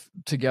I have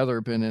together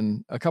been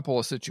in a couple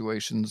of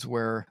situations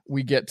where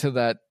we get to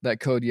that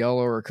code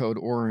yellow or code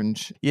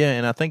orange. Yeah,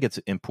 and I think it's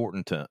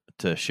important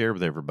to share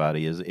with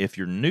everybody is if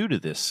you're new to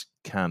this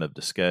kind of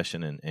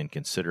discussion and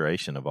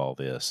consideration of all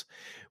this,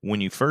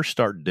 when you first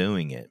start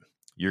doing it,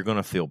 you're going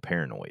to feel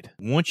paranoid.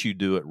 Once you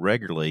do it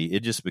regularly, it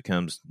just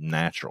becomes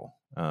natural.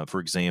 For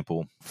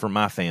example, for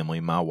my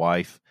family, my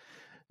wife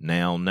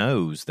now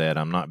knows that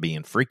I'm not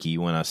being freaky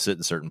when I sit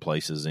in certain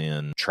places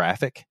in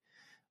traffic.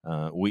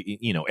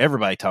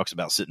 Everybody talks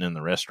about sitting in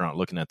the restaurant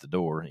looking at the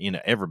door.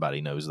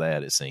 Everybody knows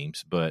that, it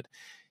seems. But,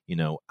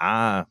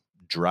 I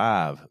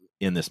drive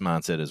in this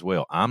mindset as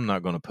well. I'm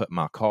not going to put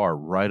my car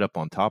right up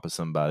on top of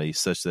somebody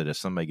such that if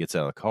somebody gets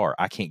out of the car,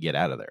 I can't get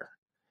out of there.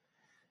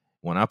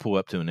 When I pull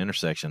up to an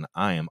intersection,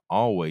 I am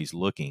always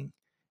looking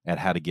at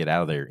how to get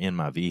out of there in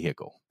my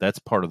vehicle. That's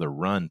part of the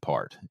run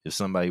part. If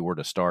somebody were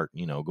to start,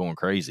 going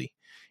crazy.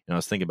 I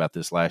was thinking about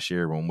this last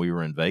year when we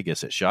were in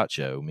Vegas at SHOT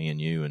Show, me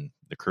and you and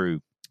the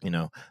crew.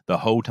 The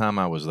whole time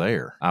I was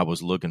there, I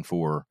was looking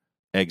for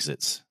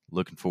exits,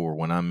 looking for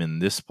when I'm in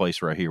this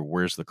place right here,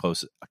 where's the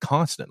closest,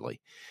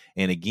 constantly.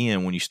 And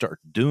again, when you start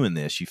doing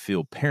this, you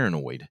feel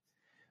paranoid.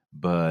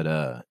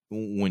 But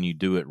when you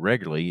do it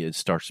regularly, it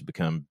starts to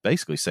become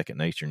basically second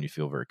nature and you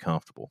feel very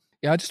comfortable.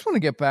 Yeah, I just want to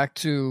get back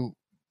to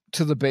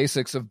the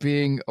basics of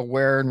being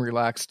aware and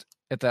relaxed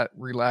at that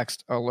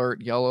relaxed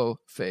alert yellow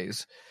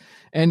phase.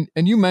 And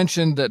you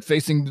mentioned that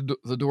facing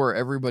the door,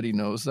 everybody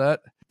knows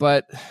that.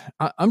 But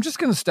I'm just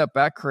going to step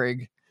back,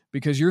 Craig,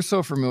 because you're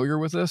so familiar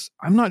with this.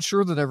 I'm not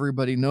sure that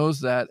everybody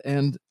knows that.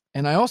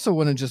 And I also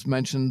want to just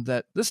mention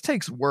that this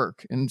takes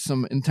work and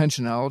some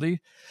intentionality,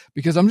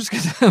 because I'm just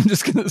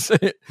gonna say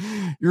it.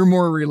 You're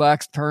more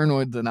relaxed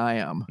paranoid than I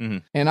am. Mm-hmm.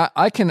 And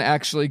I can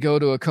actually go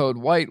to a code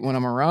white when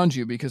I'm around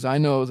you because I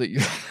know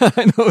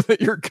that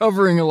you're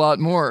covering a lot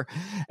more.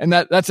 And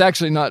that's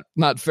actually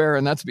not fair,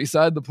 and that's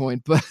beside the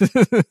point. But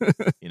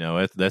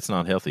that's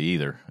not healthy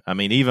either. I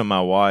mean, even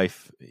my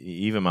wife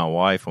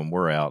when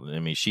we're out,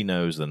 she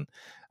knows that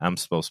I'm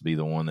supposed to be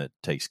the one that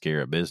takes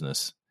care of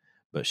business.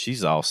 But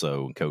she's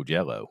also in code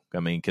yellow.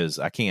 Because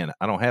I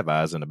don't have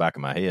eyes in the back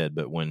of my head,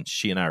 but when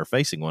she and I are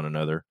facing one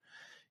another,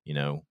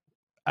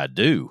 I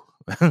do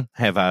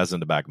have eyes in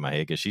the back of my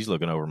head because she's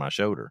looking over my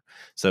shoulder.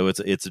 So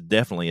it's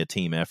definitely a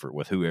team effort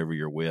with whoever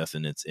you're with,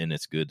 and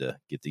it's good to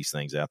get these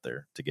things out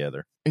there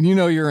together. And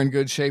you're in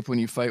good shape when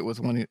you fight with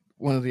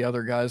one of the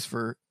other guys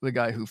for the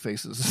guy who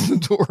faces the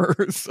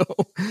door. So,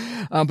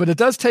 but it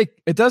does take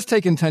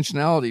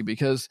intentionality,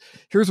 because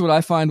here's what I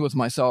find with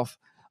myself.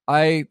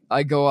 I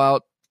go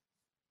out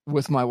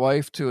with my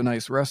wife to a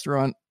nice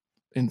restaurant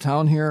in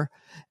town here,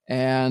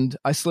 and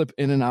I slip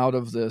in and out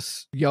of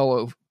this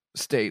yellow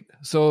state.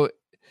 So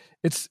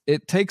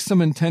it takes some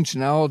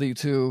intentionality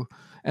to,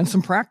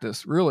 some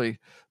practice, really,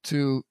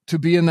 to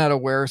be in that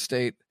aware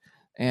state.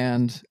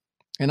 And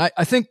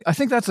I think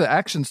that's an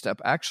action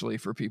step, actually,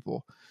 for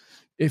people.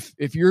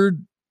 If you're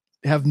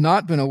have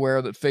not been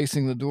aware that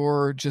facing the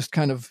door, just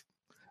kind of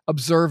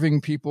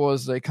observing people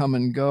as they come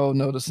and go,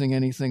 noticing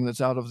anything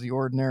that's out of the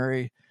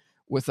ordinary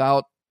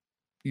without,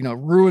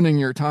 ruining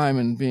your time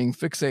and being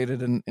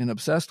fixated and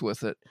obsessed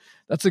with it,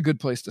 that's a good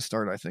place to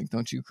start, I think.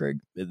 Don't you, Craig?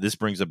 This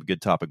brings up a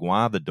good topic.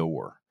 Why the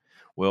door?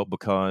 Well,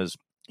 because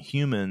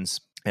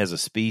humans as a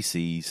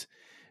species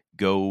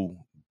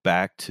go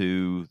back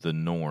to the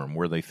norm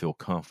where they feel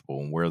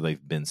comfortable and where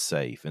they've been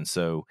safe. And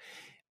so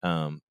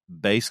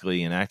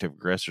basically an active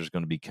aggressor is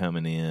going to be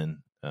coming in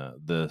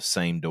the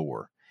same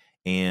door.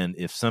 And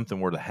if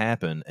something were to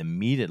happen,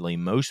 immediately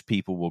most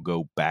people will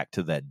go back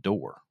to that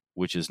door,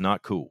 which is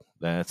not cool.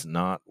 That's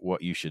not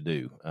what you should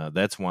do.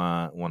 That's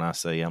why when I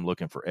say I'm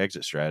looking for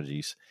exit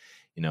strategies,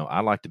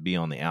 I like to be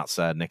on the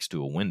outside next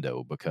to a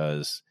window,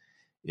 because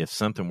if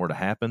something were to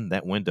happen,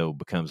 that window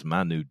becomes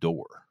my new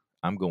door.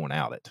 I'm going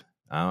out it.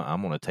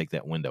 I'm going to take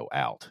that window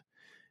out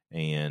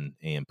and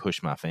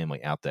push my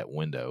family out that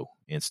window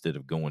instead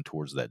of going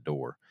towards that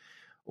door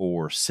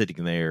or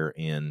sitting there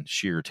in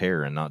sheer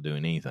terror and not doing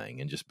anything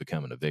and just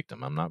becoming a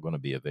victim. I'm not going to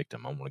be a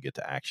victim. I'm going to get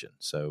to action.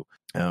 So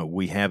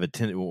we have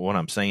what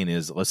I'm saying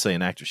is, let's say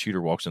an active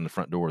shooter walks in the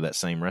front door of that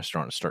same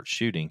restaurant and starts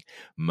shooting.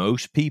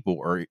 Most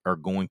people are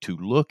going to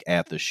look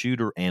at the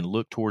shooter and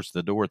look towards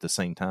the door at the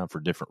same time for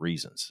different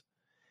reasons,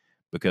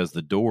 because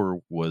the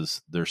door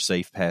was their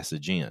safe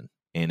passage in.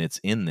 And it's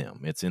in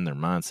them, it's in their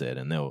mindset,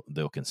 and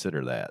they'll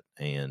consider that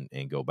and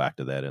go back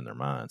to that in their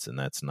minds. And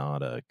that's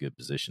not a good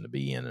position to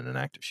be in an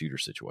active shooter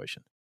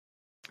situation.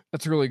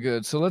 That's really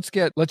good. So let's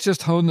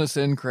just hone this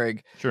in,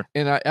 Craig. Sure.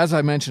 And as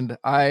I mentioned,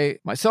 I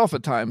myself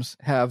at times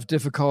have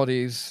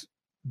difficulties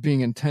being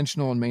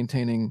intentional and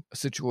maintaining a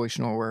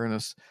situational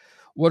awareness.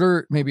 What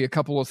are maybe a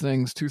couple of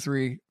things, 2,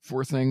 3,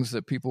 4 things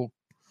that people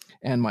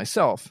and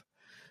myself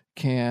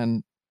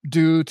can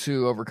do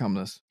to overcome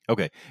this?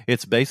 Okay.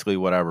 It's basically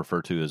what I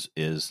refer to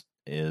is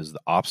the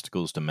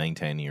obstacles to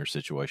maintaining your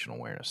situational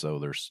awareness. So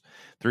there's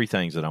 3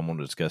 things that I want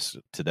to discuss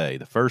today.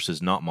 The first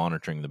is not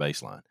monitoring the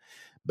baseline.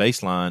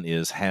 Baseline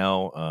is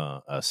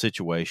how a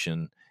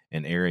situation,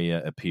 an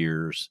area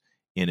appears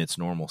in its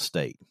normal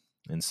state.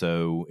 And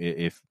so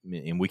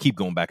and we keep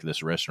going back to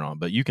this restaurant,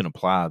 but you can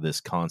apply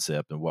this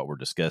concept of what we're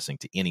discussing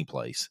to any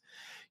place.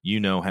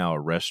 How a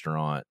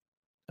restaurant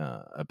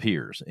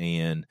appears,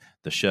 and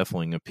the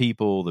shuffling of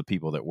people, the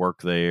people that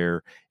work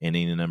there, and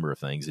any number of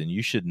things. And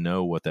you should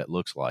know what that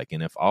looks like.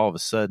 And if all of a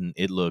sudden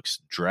it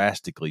looks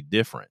drastically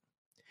different,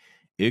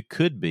 it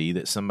could be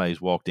that somebody's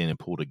walked in and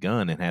pulled a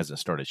gun and hasn't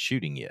started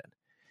shooting yet.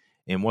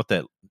 And what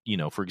that,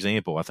 for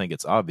example, I think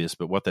it's obvious,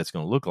 but what that's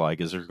going to look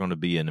like is there's going to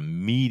be an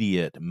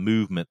immediate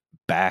movement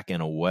back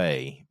and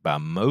away by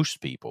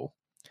most people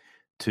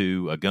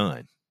to a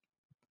gun.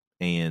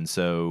 And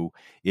so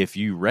if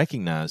you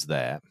recognize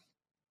that,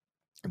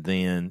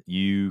 then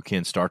you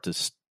can start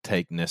to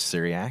take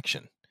necessary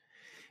action.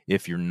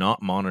 If you're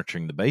not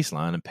monitoring the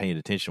baseline and paying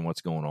attention to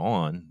what's going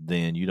on,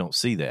 then you don't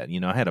see that.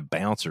 I had a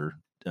bouncer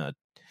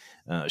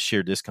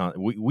share this.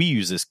 We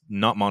use this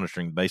not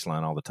monitoring the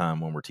baseline all the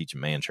time when we're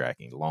teaching man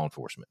tracking to law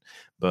enforcement.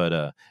 But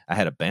I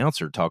had a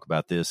bouncer talk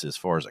about this as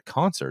far as a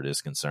concert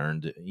is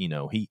concerned.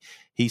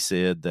 He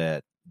said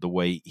that the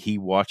way he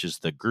watches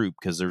the group,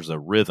 because there's a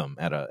rhythm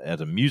at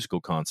a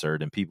musical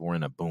concert and people are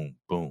in a boom,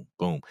 boom,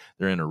 boom.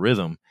 They're in a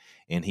rhythm,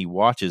 and he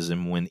watches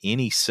them when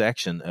any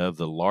section of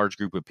the large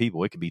group of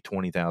people, it could be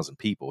 20,000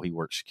 people. He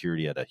works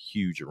security at a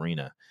huge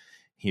arena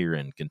here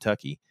in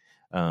Kentucky.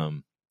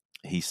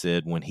 He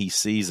said when he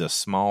sees a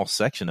small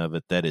section of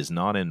it that is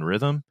not in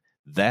rhythm,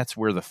 that's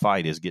where the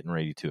fight is getting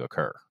ready to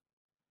occur.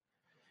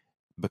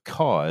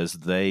 Because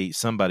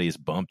somebody has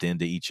bumped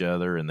into each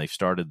other and they've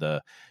started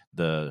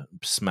the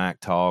smack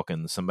talk,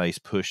 and somebody's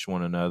pushed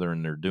one another,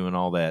 and they're doing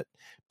all that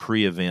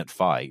pre-event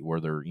fight where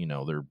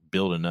they're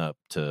building up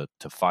to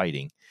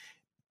fighting.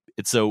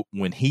 And so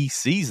when he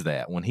sees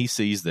that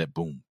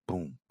boom,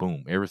 boom,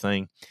 boom,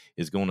 everything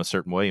is going a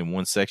certain way and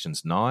one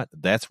section's not,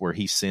 that's where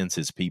he sends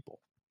his people.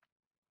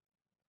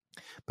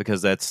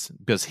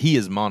 Because he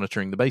is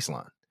monitoring the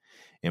baseline,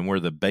 and where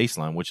the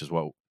baseline,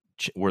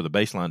 where the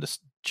baseline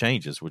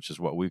changes, which is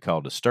what we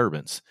call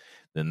disturbance,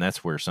 then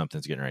that's where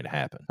something's getting ready to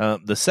happen.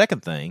 The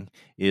second thing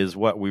is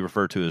what we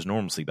refer to as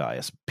normalcy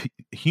bias.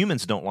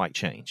 Humans don't like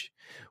change.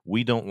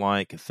 We don't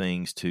like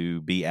things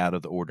to be out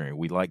of the ordinary.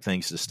 We like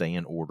things to stay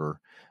in order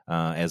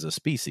as a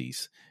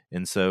species.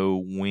 And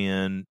so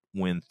when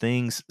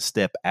things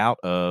step out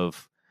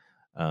of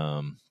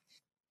the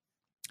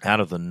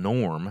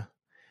norm,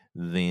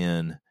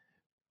 then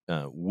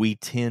we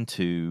tend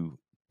to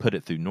put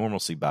it through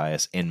normalcy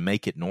bias and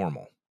make it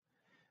normal.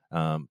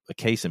 A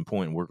case in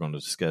point, we're going to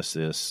discuss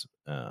this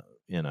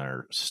in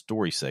our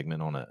story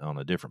segment on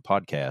a different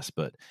podcast,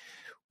 but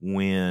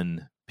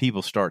when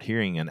people start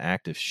hearing an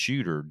active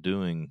shooter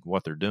doing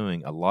what they're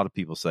doing, a lot of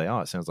people say,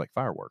 oh, it sounds like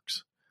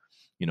fireworks.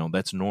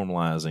 That's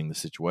normalizing the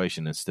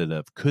situation instead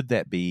of, could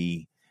that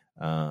be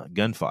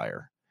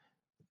gunfire?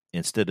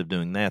 instead of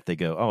doing that, they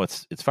go, oh,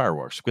 it's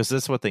fireworks, because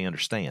that's what they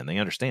understand. They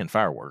understand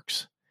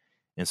fireworks.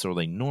 And so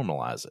they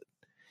normalize it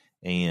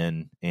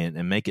and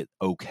make it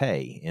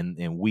okay.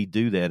 And we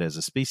do that as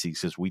a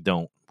species because we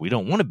don't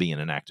want to be in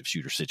an active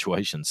shooter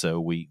situation. So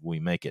we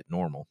make it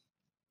normal.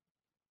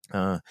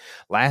 Last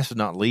but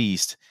not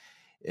least,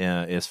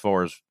 as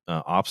far as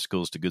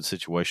obstacles to good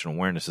situational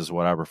awareness, is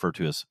what I refer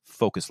to as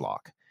focus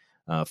lock.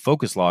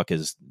 Focus lock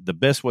is the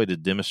best way to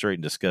demonstrate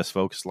and discuss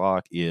focus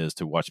lock is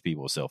to watch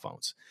people with cell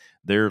phones.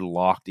 They're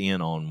locked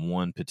in on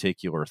one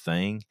particular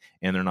thing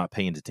and they're not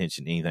paying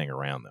attention to anything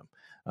around them.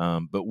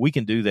 But we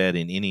can do that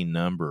in any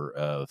number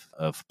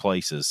of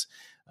places.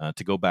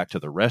 To go back to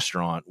the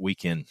restaurant, we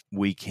can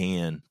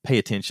pay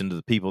attention to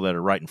the people that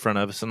are right in front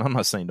of us. And I'm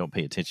not saying don't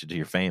pay attention to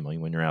your family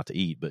when you're out to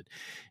eat, but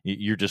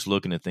you're just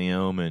looking at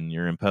them and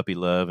you're in puppy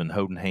love and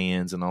holding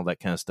hands and all that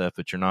kind of stuff,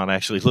 but you're not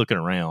actually looking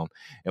around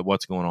at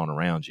what's going on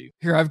around you.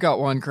 Here, I've got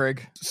one,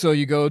 Craig. So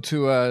you go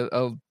to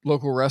a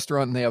local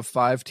restaurant and they have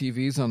 5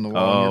 TVs on the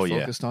wall and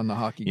you're focused on the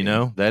hockey game. You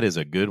know, that is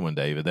a good one,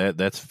 David.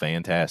 That's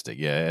fantastic.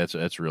 Yeah,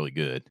 that's really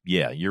good.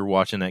 Yeah, you're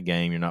watching that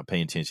game. You're not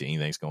paying attention to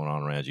anything that's going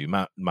on around you.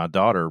 My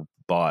daughter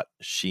bought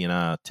she and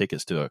I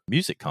tickets to a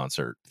music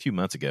concert a few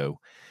months ago,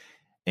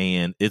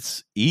 and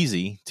it's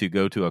easy to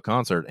go to a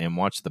concert and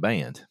watch the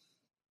band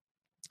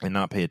and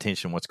not pay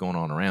attention to what's going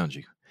on around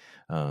you.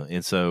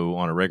 And so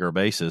on a regular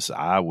basis,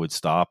 I would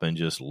stop and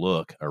just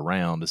look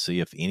around to see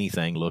if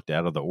anything looked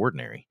out of the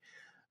ordinary.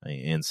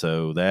 And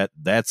so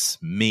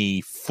that's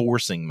me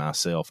forcing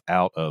myself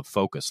out of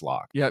focus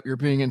lock. Yep, you're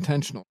being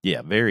intentional.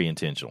 Yeah, very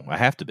intentional. I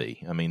have to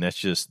be. I mean,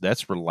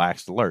 that's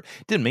relaxed alert.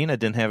 Didn't mean I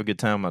didn't have a good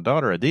time with my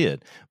daughter. I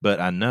did. But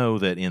I know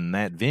that in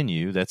that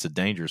venue, that's a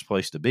dangerous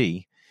place to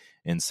be.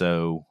 And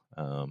so,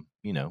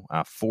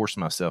 I force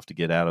myself to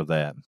get out of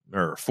that,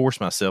 or force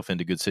myself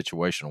into good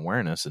situational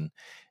awareness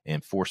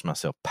and force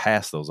myself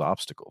past those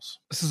obstacles.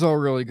 This is all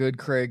really good,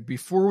 Craig.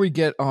 Before we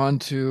get on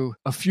to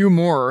a few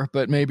more,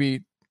 but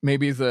maybe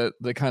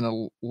the kind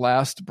of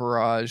last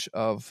barrage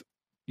of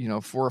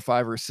 4 or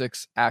 5 or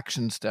 6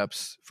 action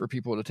steps for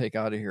people to take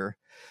out of here,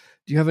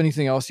 do you have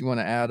anything else you want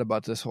to add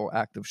about this whole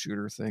active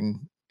shooter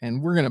thing?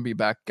 And we're going to be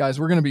back, guys.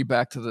 We're going to be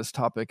back to this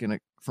topic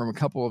from a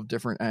couple of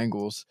different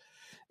angles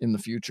in the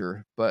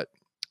future. But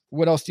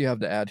what else do you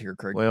have to add here,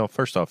 Craig? Well,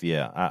 first off,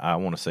 I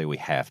want to say we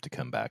have to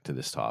come back to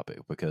this topic,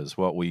 because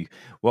what we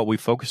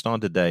focused on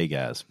today,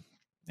 guys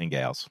and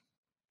gals,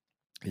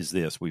 is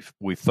this.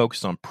 We've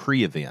focused on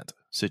pre-event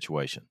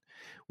situation.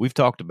 We've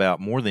talked about,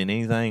 more than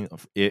anything,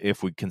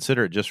 if we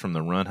consider it just from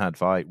the run, hide,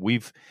 fight,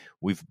 we've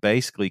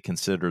basically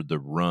considered the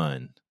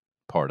run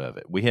part of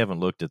it. We haven't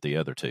looked at the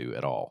other two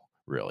at all,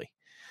 really.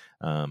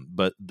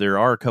 But there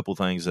are a couple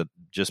things that,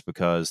 just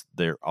because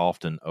they're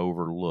often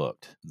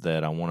overlooked,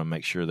 that I want to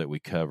make sure that we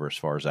cover as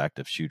far as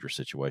active shooter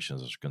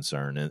situations are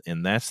concerned.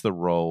 And that's the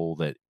role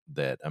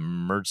that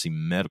emergency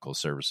medical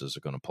services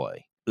are going to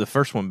play. The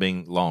first one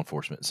being law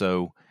enforcement.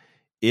 So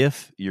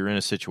if you're in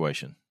a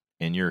situation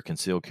and you're a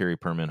concealed carry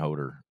permit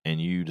holder and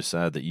you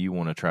decide that you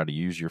want to try to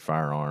use your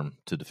firearm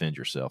to defend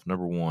yourself,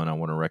 number one, I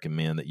want to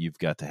recommend that you've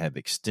got to have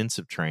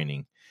extensive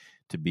training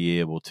to be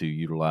able to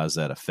utilize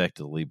that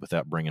effectively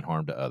without bringing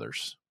harm to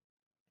others.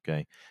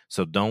 Okay.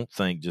 So don't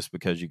think just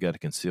because you got a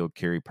concealed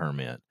carry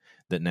permit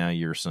that now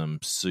you're some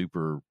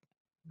super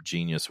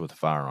genius with a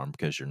firearm,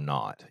 because you're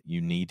not.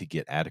 You need to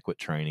get adequate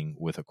training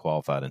with a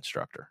qualified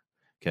instructor.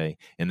 Okay.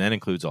 And that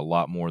includes a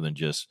lot more than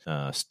just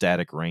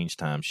static range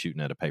time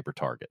shooting at a paper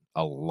target.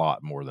 A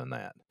lot more than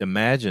that.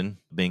 Imagine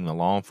being the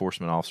law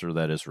enforcement officer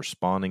that is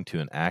responding to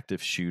an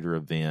active shooter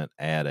event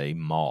at a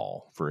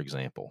mall, for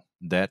example.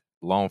 That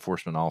law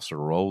enforcement officer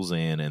rolls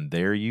in, and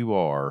there you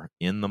are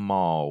in the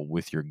mall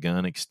with your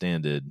gun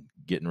extended,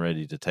 getting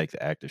ready to take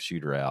the active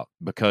shooter out.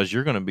 Because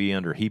you're going to be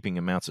under heaping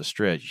amounts of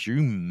stress,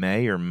 you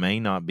may or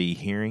may not be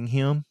hearing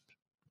him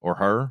or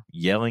her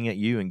yelling at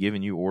you and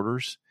giving you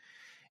orders.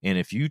 And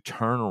if you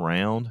turn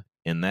around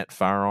and that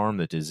firearm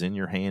that is in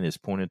your hand is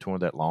pointed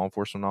toward that law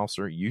enforcement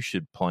officer, you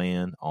should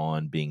plan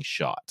on being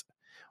shot,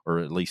 or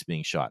at least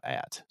being shot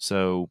at.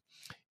 So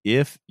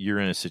if you're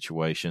in a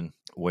situation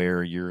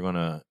where you're going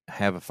to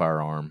have a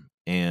firearm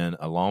and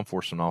a law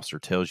enforcement officer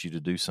tells you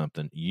to do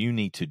something, you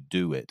need to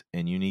do it,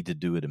 and you need to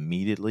do it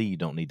immediately. You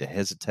don't need to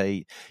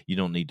hesitate. You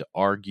don't need to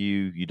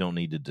argue. You don't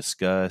need to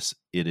discuss.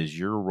 It is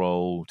your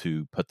role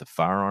to put the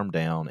firearm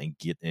down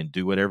and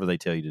do whatever they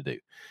tell you to do.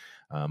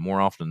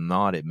 More often than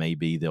not, it may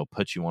be they'll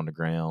put you on the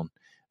ground,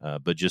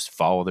 but just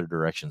follow their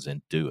directions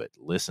and do it.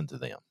 Listen to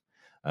them.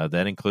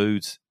 That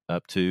includes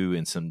up to,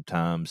 and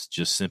sometimes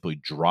just simply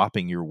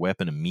dropping your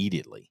weapon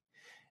immediately.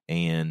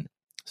 And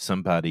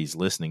somebody's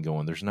listening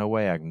going, there's no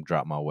way I can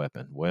drop my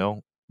weapon.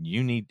 Well,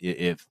 you need,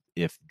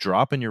 if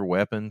dropping your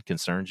weapon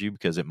concerns you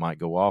because it might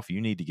go off, you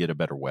need to get a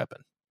better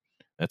weapon.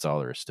 That's all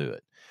there is to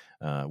it.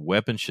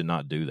 Weapons should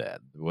not do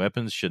that.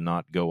 Weapons should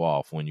not go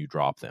off when you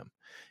drop them.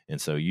 And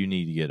so you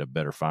need to get a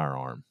better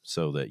firearm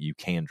so that you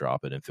can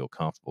drop it and feel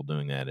comfortable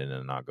doing that and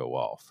it not go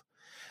off.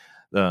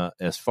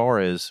 As far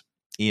as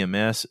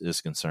EMS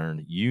is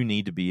concerned, you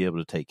need to be able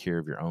to take care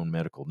of your own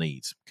medical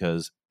needs,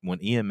 because when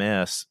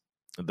EMS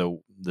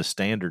the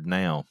standard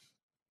now,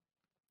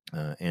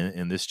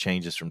 and this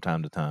changes from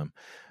time to time,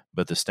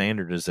 but the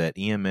standard is that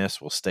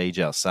EMS will stage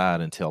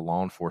outside until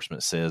law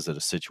enforcement says that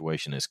a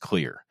situation is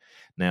clear.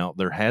 Now,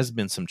 there has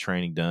been some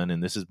training done,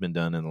 and this has been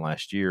done in the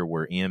last year,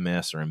 where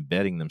EMS are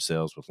embedding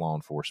themselves with law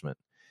enforcement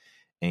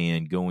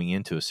and going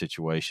into a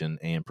situation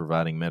and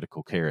providing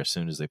medical care as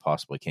soon as they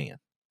possibly can.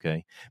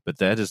 Okay. But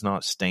that is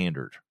not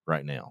standard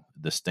right now.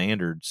 The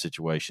standard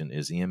situation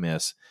is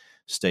EMS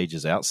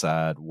stages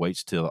outside,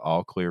 waits till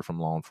all clear from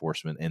law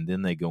enforcement, and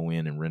then they go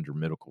in and render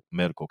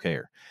medical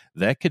care.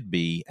 That could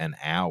be an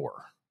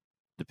hour,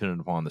 depending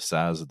upon the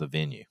size of the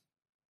venue.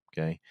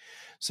 Okay.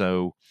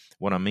 So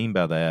what I mean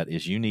by that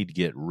is you need to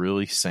get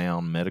really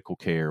sound medical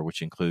care,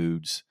 which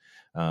includes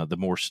the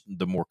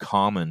more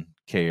common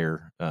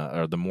care,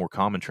 or the more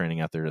common training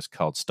out there is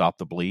called Stop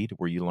the Bleed,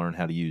 where you learn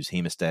how to use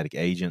hemostatic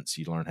agents,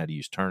 you learn how to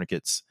use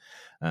tourniquets,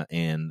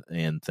 and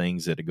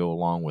things that go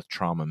along with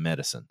trauma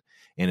medicine.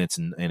 And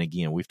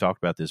again, we've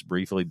talked about this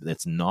briefly, but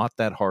it's not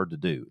that hard to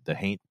do.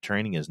 The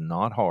training is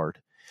not hard.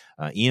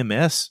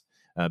 EMS.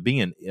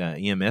 Being an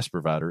EMS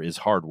provider is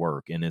hard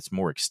work, and it's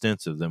more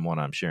extensive than what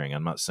I'm sharing.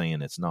 I'm not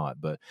saying it's not,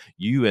 but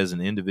you as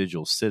an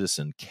individual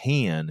citizen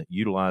can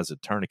utilize a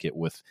tourniquet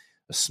with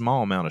a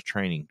small amount of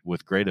training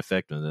with great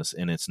effectiveness,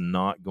 and it's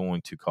not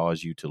going to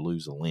cause you to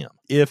lose a limb.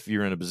 If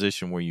you're in a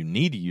position where you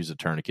need to use a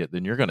tourniquet,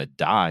 then you're going to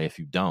die if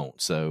you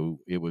don't. So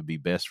it would be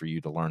best for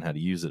you to learn how to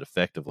use it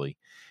effectively,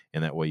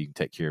 and that way you can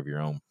take care of your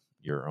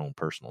own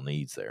personal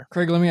needs there.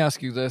 Craig, let me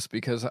ask you this,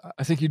 because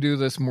I think you do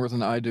this more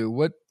than I do.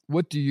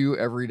 What do you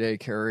every day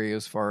carry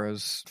as far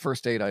as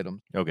first aid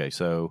items? Okay,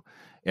 so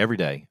every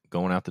day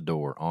going out the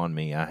door on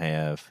me, I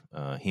have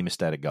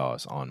hemostatic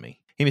gauze on me.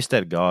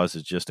 Hemostatic gauze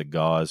is just a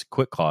gauze.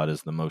 QuikClot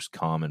is the most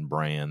common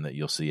brand that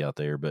you'll see out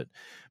there, but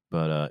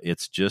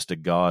it's just a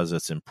gauze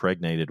that's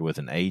impregnated with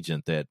an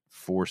agent that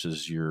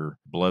forces your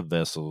blood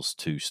vessels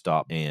to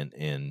stop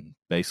and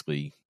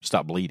basically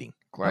stop bleeding.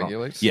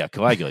 Coagulates? Yeah,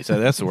 coagulates.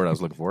 That's the word I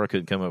was looking for. I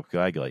couldn't come up with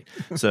coagulate.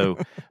 So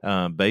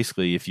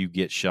basically, if you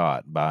get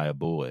shot by a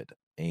bullet,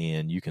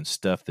 and you can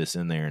stuff this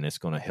in there, and it's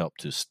going to help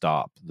to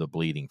stop the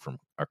bleeding from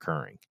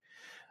occurring.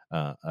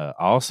 I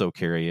also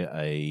carry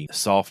a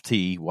soft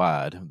T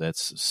wide.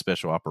 That's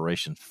Special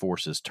Operations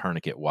Forces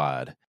tourniquet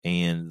wide.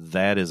 And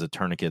that is a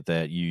tourniquet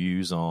that you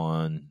use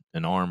on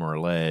an arm or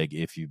a leg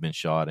if you've been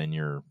shot and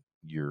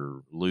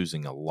you're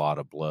losing a lot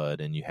of blood,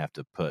 and you have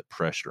to put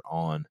pressure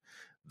on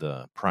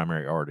the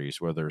primary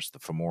arteries, whether it's the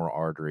femoral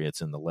artery,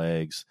 it's in the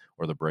legs,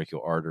 or the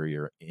brachial artery,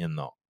 or in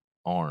the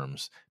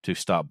arms, to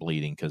stop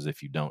bleeding, because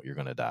if you don't, you're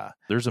going to die.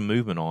 There's a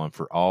movement on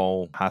for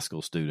all high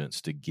school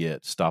students to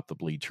get Stop the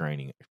Bleed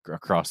training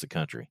across the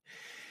country.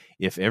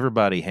 If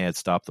everybody had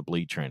Stop the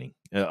Bleed training,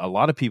 a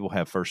lot of people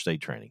have first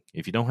aid training.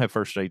 If you don't have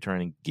first aid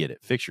training, get it.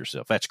 Fix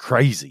yourself. That's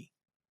crazy.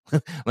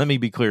 Let me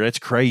be clear. That's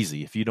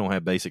crazy if you don't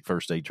have basic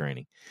first aid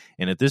training.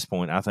 And at this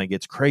point, I think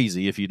it's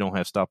crazy if you don't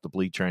have Stop the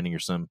Bleed training or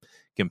some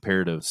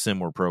comparative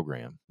similar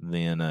program.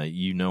 Then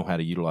you know how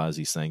to utilize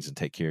these things and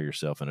take care of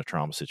yourself in a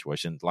trauma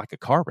situation, like a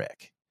car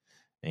wreck.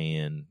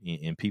 And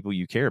people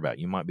you care about,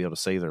 you might be able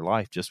to save their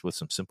life just with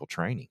some simple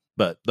training.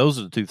 But those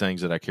are the two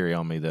things that I carry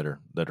on me that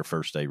are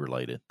first aid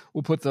related.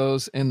 We'll put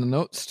those in the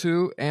notes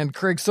too. And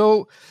Craig,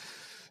 so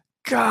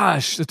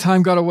gosh, the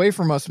time got away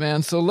from us,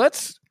 man. So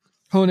let's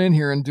hone in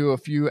here and do a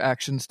few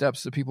action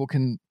steps that people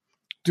can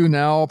do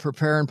now,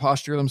 prepare and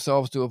posture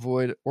themselves to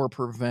avoid or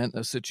prevent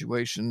a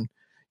situation.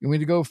 You want me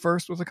to go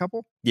first with a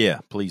couple?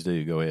 Yeah, please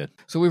do. Go ahead.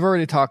 So we've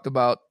already talked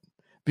about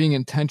being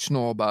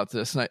intentional about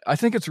this. And I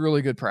think it's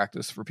really good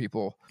practice for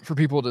people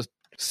to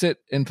sit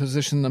and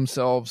position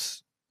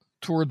themselves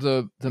toward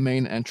the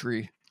main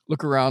entry,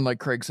 look around, like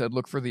Craig said,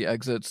 look for the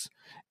exits,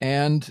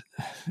 and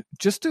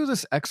just do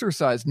this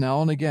exercise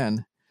now and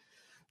again.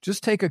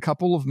 Just take a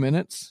couple of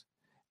minutes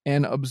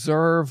and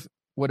observe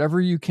whatever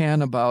you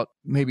can about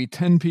maybe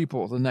 10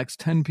 people, the next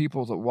 10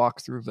 people that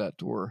walk through that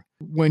door.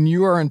 When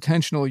you are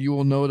intentional, you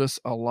will notice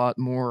a lot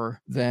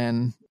more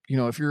than,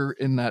 if you're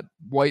in that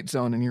white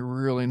zone and you're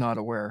really not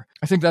aware.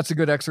 I think that's a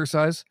good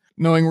exercise,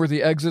 knowing where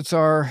the exits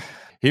are.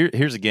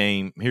 Here's a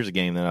game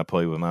that I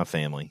played with my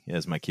family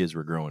as my kids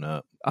were growing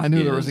up. I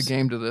knew there was a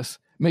game to this.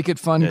 Make it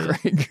fun,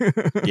 Craig.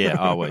 Yeah,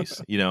 always.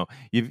 You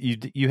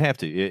have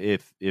to.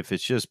 If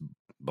it's just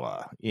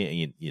blah,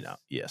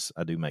 yes,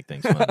 I do make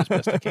things fun as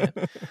best I can.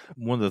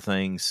 One of the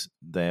things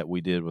that we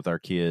did with our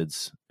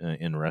kids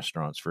in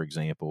restaurants, for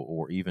example,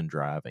 or even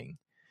driving,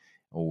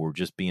 or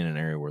just being in an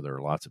area where there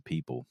are lots of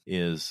people,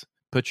 is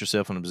put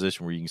yourself in a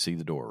position where you can see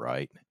the door,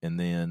 right? And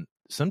then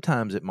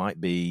sometimes it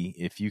might be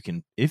if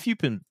you've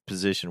been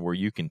positioned where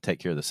you can take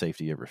care of the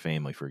safety of your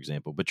family, for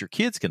example, but your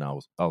kids can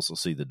also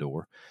see the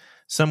door.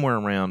 Somewhere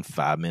around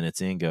 5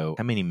 minutes in, go,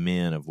 how many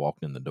men have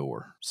walked in the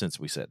door since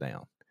we sat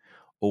down?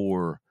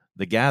 Or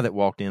the guy that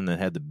walked in that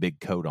had the big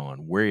coat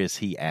on, where is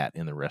he at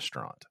in the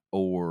restaurant?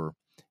 Or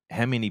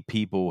how many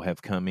people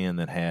have come in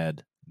that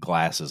had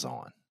glasses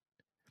on?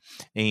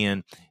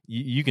 And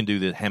you can do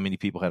that. How many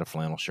people had a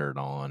flannel shirt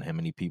on? How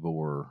many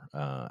people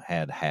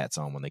had hats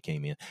on when they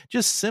came in?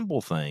 Just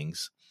simple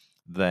things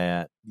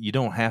that you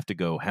don't have to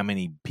go, how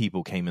many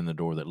people came in the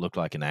door that looked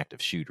like an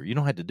active shooter? You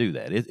don't have to do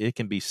that. It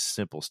can be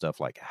simple stuff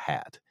like a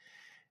hat.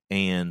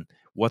 And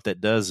what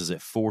that does is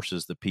it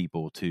forces the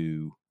people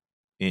to,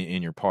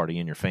 in your party,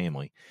 in your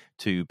family,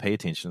 to pay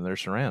attention to their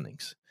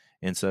surroundings.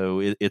 And so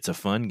it's a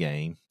fun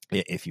game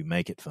if you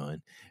make it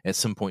fun. At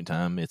some point in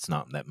time, it's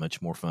not that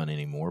much more fun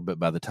anymore. But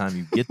by the time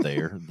you get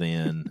there,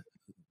 then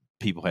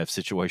people have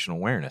situational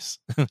awareness.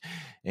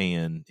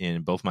 and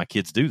both my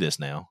kids do this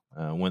now.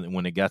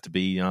 When it got to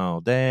be,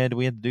 oh, Dad,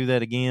 we had to do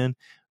that again,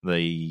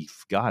 they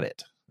got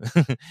it.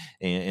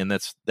 and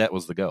that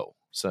was the goal.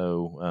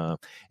 So,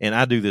 and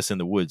I do this in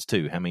the woods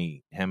too. How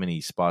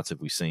many spots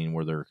have we seen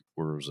where there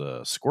was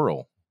a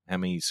squirrel? How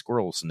many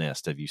squirrels'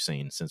 nests have you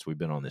seen since we've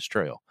been on this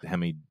trail? How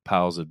many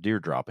piles of deer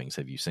droppings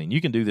have you seen?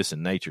 You can do this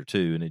in nature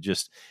too, and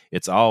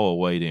it's all a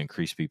way to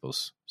increase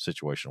people's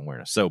situational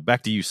awareness. So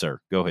back to you, sir.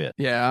 Go ahead.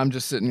 Yeah, I'm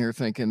just sitting here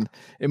thinking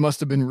it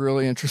must have been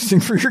really interesting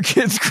for your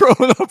kids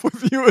growing up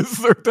with you as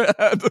their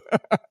dad.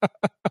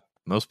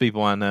 Most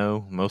people I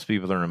know, most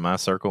people that are in my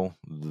circle,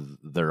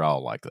 they're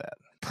all like that.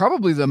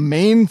 Probably the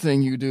main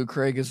thing you do,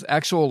 Craig, is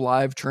actual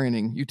live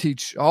training. You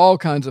teach all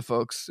kinds of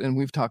folks, and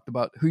we've talked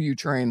about who you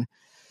train.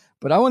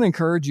 But I want to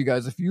encourage you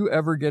guys, if you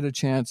ever get a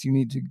chance, you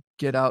need to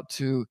get out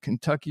to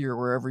Kentucky or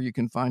wherever you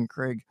can find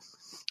Craig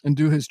and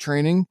do his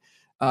training.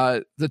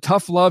 The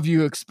tough love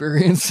you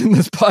experience in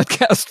this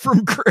podcast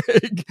from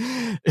Craig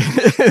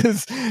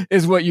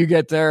is what you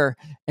get there,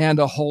 and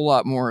a whole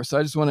lot more. So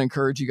I just want to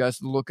encourage you guys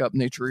to look up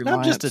Nature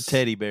Reliance. I'm just a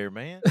teddy bear,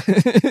 man.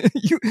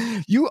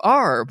 you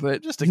are, but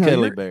I'm just a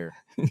cuddly bear.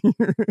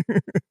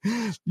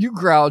 You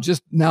growl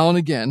just now and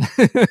again.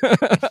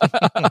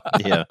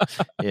 Yeah,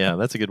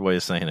 that's a good way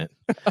of saying it.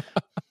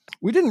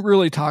 We didn't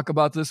really talk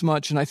about this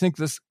much, and I think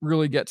this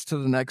really gets to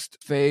the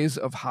next phase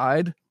of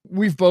Hide.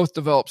 We've both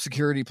developed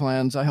security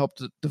plans. I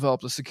helped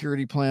develop the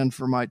security plan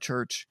for my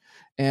church,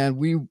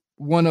 and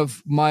one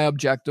of my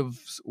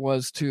objectives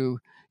was to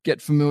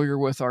get familiar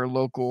with our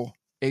local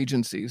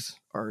agencies,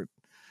 our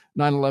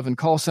 9/11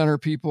 call center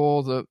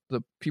people,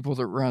 the people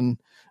that run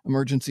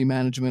emergency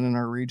management in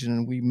our region,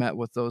 and we met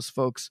with those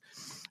folks.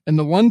 And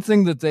the one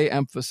thing that they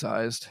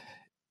emphasized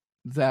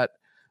that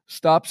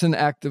stops an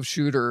active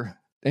shooter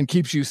and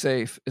keeps you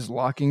safe is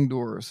locking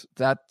doors.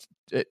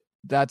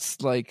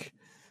 That's like,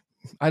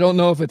 I don't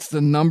know if it's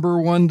the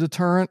number one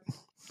deterrent,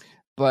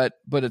 but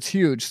it's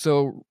huge.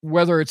 So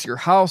whether it's your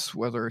house,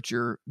 whether it's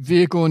your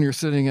vehicle and you're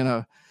sitting in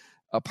a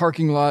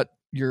parking lot,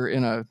 you're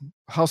in a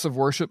house of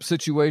worship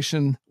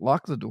situation,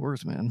 lock the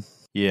doors, man.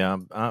 Yeah,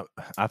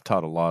 I've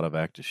taught a lot of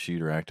active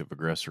shooter, active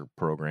aggressor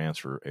programs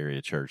for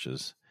area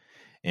churches.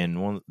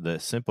 And the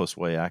simplest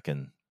way I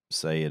can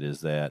say it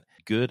is that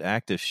good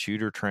active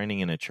shooter training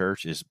in a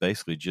church is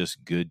basically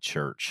just good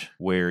church,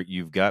 where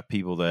you've got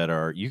people that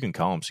are, you can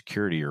call them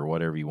security or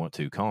whatever you want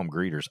to, call them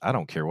greeters. I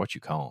don't care what you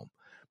call them,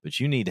 but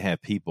you need to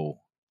have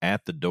people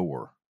at the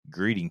door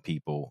greeting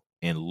people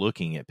and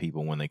looking at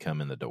people when they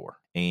come in the door.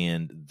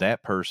 And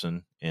that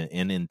person,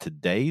 and in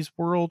today's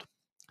world,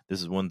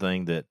 this is one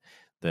thing that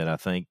I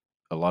think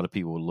a lot of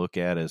people look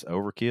at as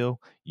overkill.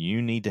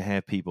 You need to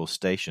have people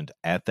stationed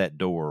at that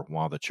door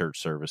while the church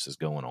service is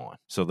going on,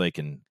 so they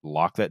can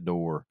lock that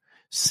door,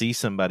 see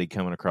somebody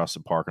coming across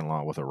the parking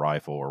lot with a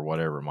rifle or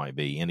whatever it might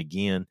be. And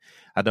again,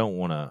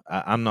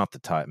 I'm not the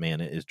type, man,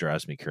 it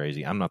drives me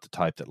crazy. I'm not the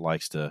type that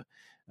likes to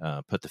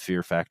put the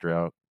fear factor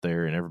out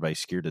there and everybody's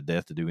scared to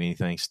death to do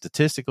anything.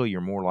 Statistically,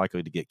 you're more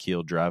likely to get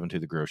killed driving to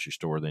the grocery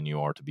store than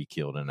you are to be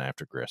killed in an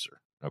active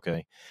aggressor.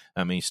 Okay.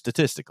 I mean,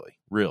 statistically,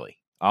 really,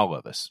 all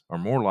of us are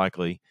more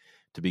likely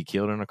to be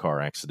killed in a car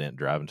accident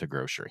driving to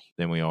grocery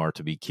than we are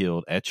to be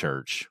killed at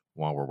church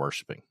while we're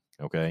worshiping.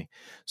 Okay.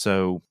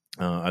 So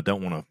I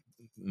don't want to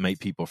make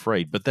people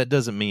afraid, but that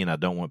doesn't mean I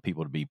don't want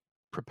people to be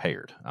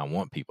prepared. I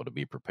want people to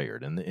be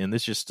prepared. And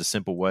this is just a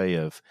simple way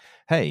of,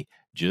 hey,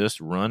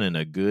 just running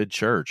a good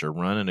church or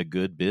running a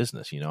good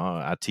business. You know,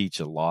 I teach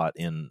a lot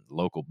in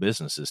local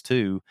businesses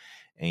too.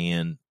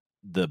 And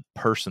the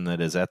person that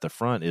is at the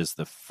front is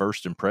the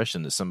first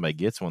impression that somebody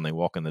gets when they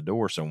walk in the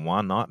door. So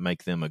why not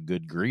make them a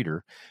good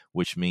greeter,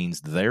 which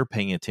means they're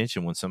paying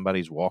attention when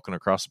somebody's walking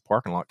across the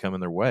parking lot coming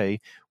their way,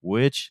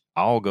 which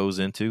all goes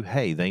into,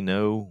 hey, they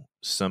know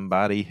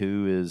somebody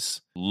who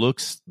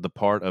looks the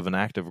part of an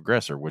active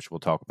aggressor, which we'll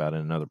talk about in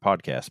another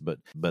podcast.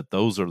 But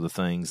those are the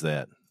things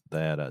that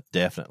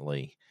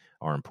definitely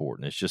are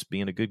important. It's just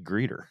being a good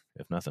greeter,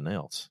 if nothing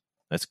else.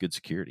 That's good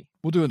security.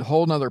 We'll do a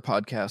whole nother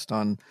podcast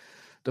on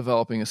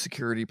developing a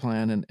security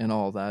plan and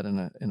all that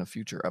in a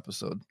future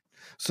episode.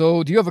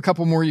 So do you have a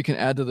couple more you can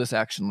add to this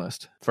action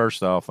list?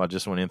 First off, I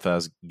just want to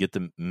emphasize, get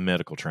the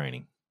medical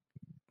training.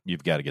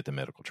 You've got to get the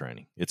medical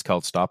training. It's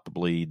called Stop the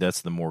Bleed.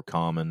 That's the more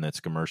common, that's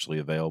commercially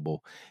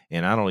available.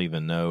 And I don't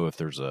even know if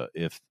there's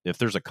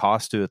a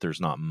cost to it.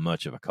 There's not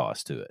much of a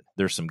cost to it.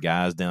 There's some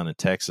guys down in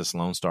Texas,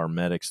 Lone Star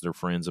Medics. They're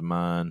friends of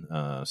mine.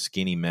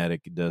 Skinny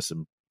Medic does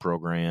some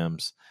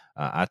programs.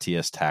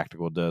 ITS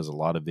Tactical does a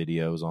lot of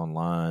videos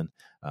online.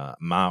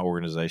 My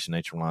organization,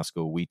 Nature Reliance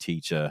School, we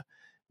teach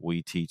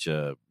We teach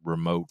a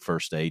remote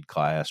first aid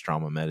class,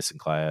 trauma medicine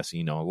class.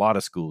 A lot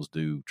of schools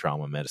do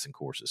trauma medicine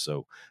courses.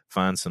 So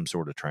find some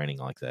sort of training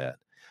like that.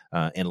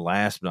 And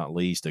last but not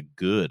least,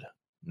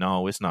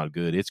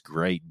 it's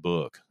great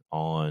book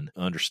on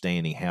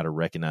understanding how to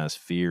recognize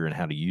fear and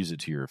how to use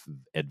it to your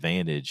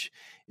advantage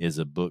is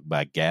a book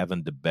by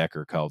Gavin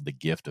DeBecker called The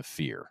Gift of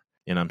Fear.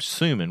 And I'm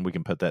assuming we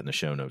can put that in the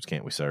show notes,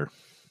 can't we, sir?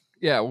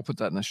 Yeah, we'll put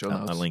that in the show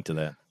notes. A link to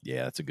that.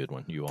 Yeah, that's a good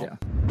one. You all. Yeah.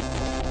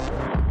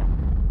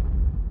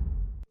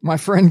 My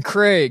friend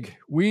Craig,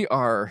 we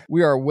are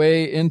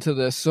way into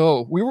this.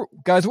 So what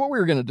we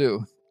were going to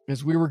do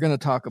is we were going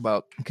to talk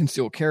about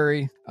concealed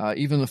carry,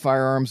 even the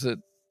firearms that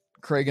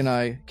Craig and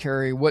I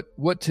carry,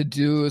 what to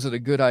do. Is it a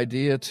good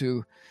idea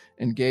to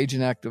engage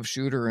an active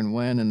shooter, and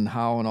when and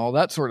how and all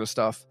that sort of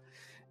stuff?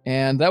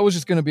 And that was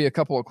just going to be a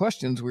couple of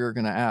questions we were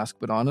going to ask.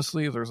 But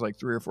honestly, there's like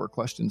 3 or 4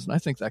 questions. And I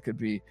think that could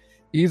be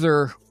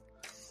either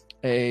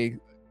a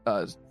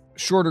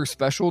shorter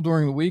special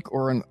during the week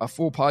or a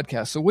full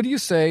podcast. So what do you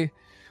say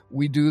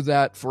we do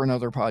that for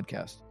another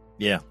podcast?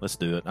 Yeah, let's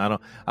do it.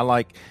 I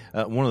like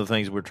one of the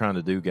things we're trying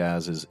to do,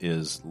 guys,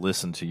 is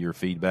listen to your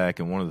feedback.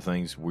 And one of the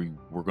things we're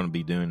going to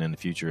be doing in the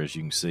future, as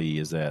you can see,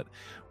 is that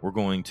we're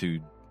going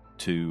to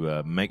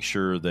make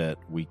sure that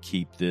we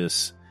keep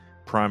this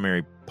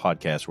primary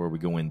podcast where we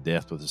go in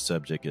depth with the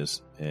subject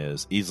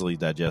as easily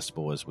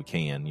digestible as we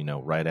can,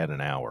 right at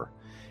an hour.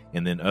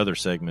 And then other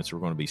segments, we're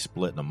going to be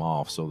splitting them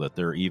off so that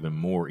they're even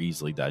more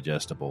easily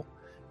digestible.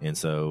 And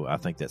so I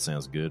think that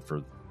sounds good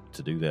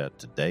to do that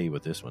today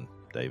with this one,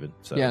 David.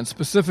 So, yeah, and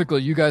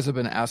specifically, you guys have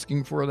been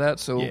asking for that,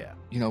 so yeah.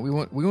 We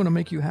want to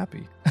make you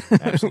happy.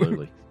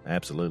 Absolutely.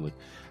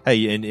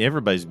 Hey, and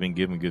everybody's been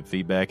giving good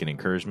feedback and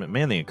encouragement.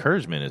 Man, the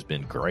encouragement has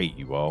been great,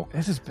 you all.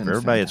 This has been for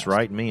everybody fantastic. that's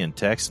writing me and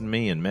texting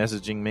me and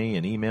messaging me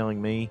and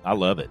emailing me. I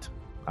love it.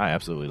 I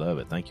absolutely love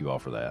it. Thank you all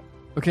for that.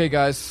 Okay,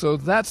 guys, so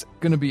that's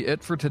going to be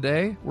it for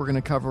today. We're going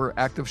to cover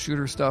active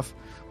shooter stuff,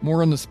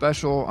 more in the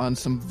special on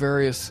some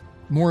various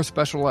more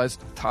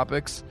specialized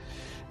topics.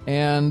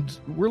 And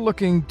we're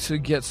looking to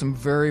get some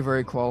very,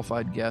 very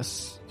qualified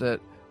guests that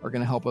are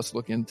going to help us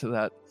look into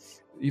that,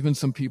 even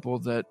some people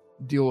that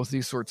deal with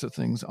these sorts of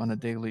things on a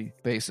daily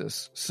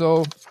basis.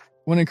 So I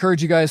want to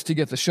encourage you guys to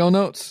get the show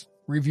notes,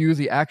 review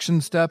the action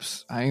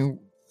steps.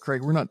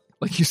 Craig, we're not,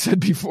 like you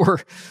said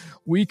before,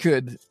 we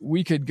could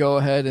go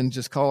ahead and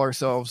just call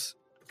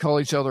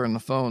each other on the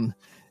phone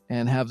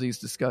and have these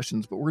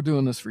discussions, but we're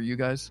doing this for you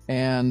guys.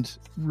 And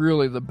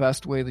really the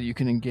best way that you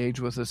can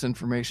engage with this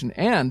information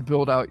and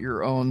build out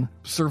your own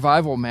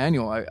survival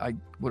manual, I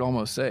would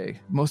almost say.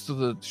 Most of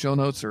the show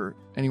notes are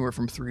anywhere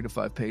from 3 to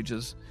 5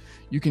 pages.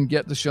 You can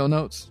get the show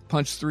notes,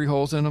 punch 3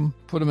 holes in them,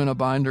 put them in a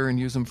binder and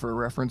use them for a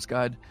reference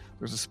guide.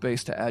 There's a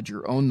space to add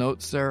your own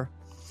notes there.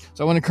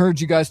 So I want to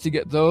encourage you guys to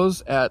get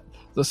those at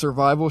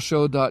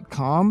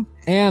thesurvivalshow.com.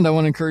 And I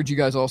want to encourage you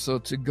guys also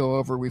to go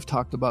over, we've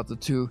talked about the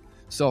 2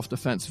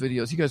 self-defense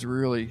videos. You guys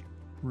really,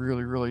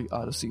 really, really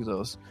ought to see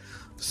those.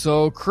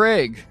 So,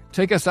 Craig,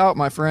 take us out,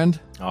 my friend.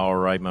 All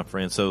right, my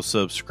friend. So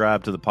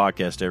subscribe to the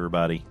podcast,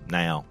 everybody,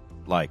 now.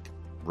 Like,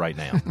 right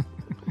now.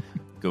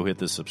 Go hit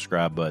the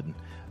subscribe button.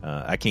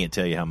 I can't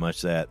tell you how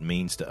much that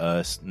means to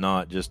us,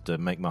 not just to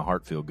make my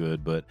heart feel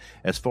good, but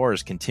as far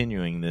as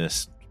continuing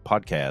this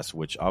podcast,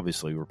 which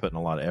obviously we're putting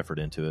a lot of effort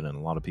into it and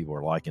a lot of people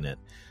are liking it,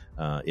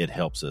 it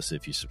helps us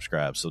if you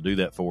subscribe. So do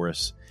that for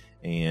us.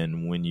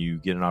 And when you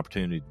get an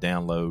opportunity to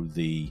download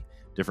the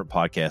different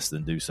podcasts,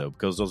 then do so,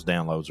 because those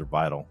downloads are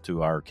vital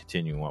to our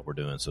continuing what we're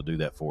doing. So do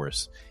that for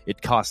us.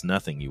 It costs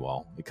nothing, you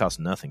all. It costs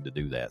nothing to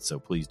do that. So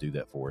please do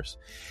that for us.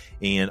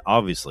 And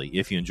obviously,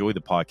 if you enjoy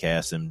the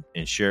podcast and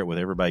share it with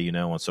everybody you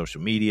know on social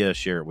media,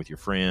 share it with your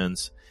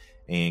friends,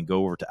 and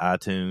go over to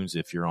iTunes.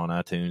 If you're on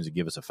iTunes, and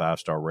give us a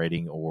 5-star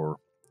rating, or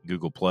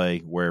Google Play,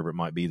 wherever it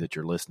might be that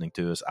you're listening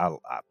to us.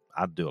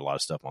 I do a lot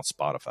of stuff on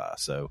Spotify,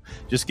 so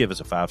just give us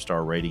a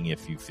 5-star rating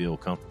if you feel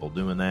comfortable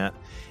doing that.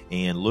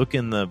 And look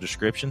in the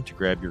description to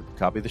grab your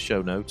copy of the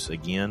show notes.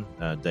 Again,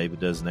 David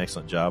does an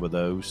excellent job of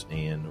those,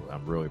 and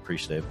I'm really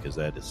appreciative because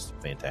that is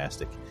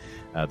fantastic.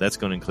 That's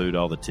going to include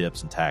all the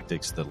tips and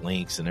tactics, the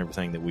links and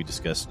everything that we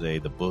discussed today,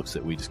 the books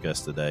that we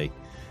discussed today,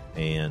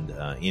 and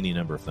any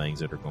number of things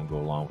that are going to go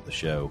along with the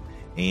show.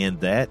 And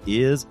that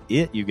is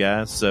it, you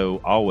guys.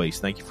 So always,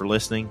 thank you for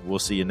listening. We'll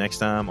see you next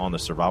time on the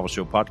Survival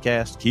Show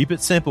podcast. Keep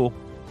it simple,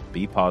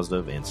 be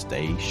positive, and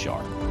stay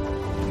sharp.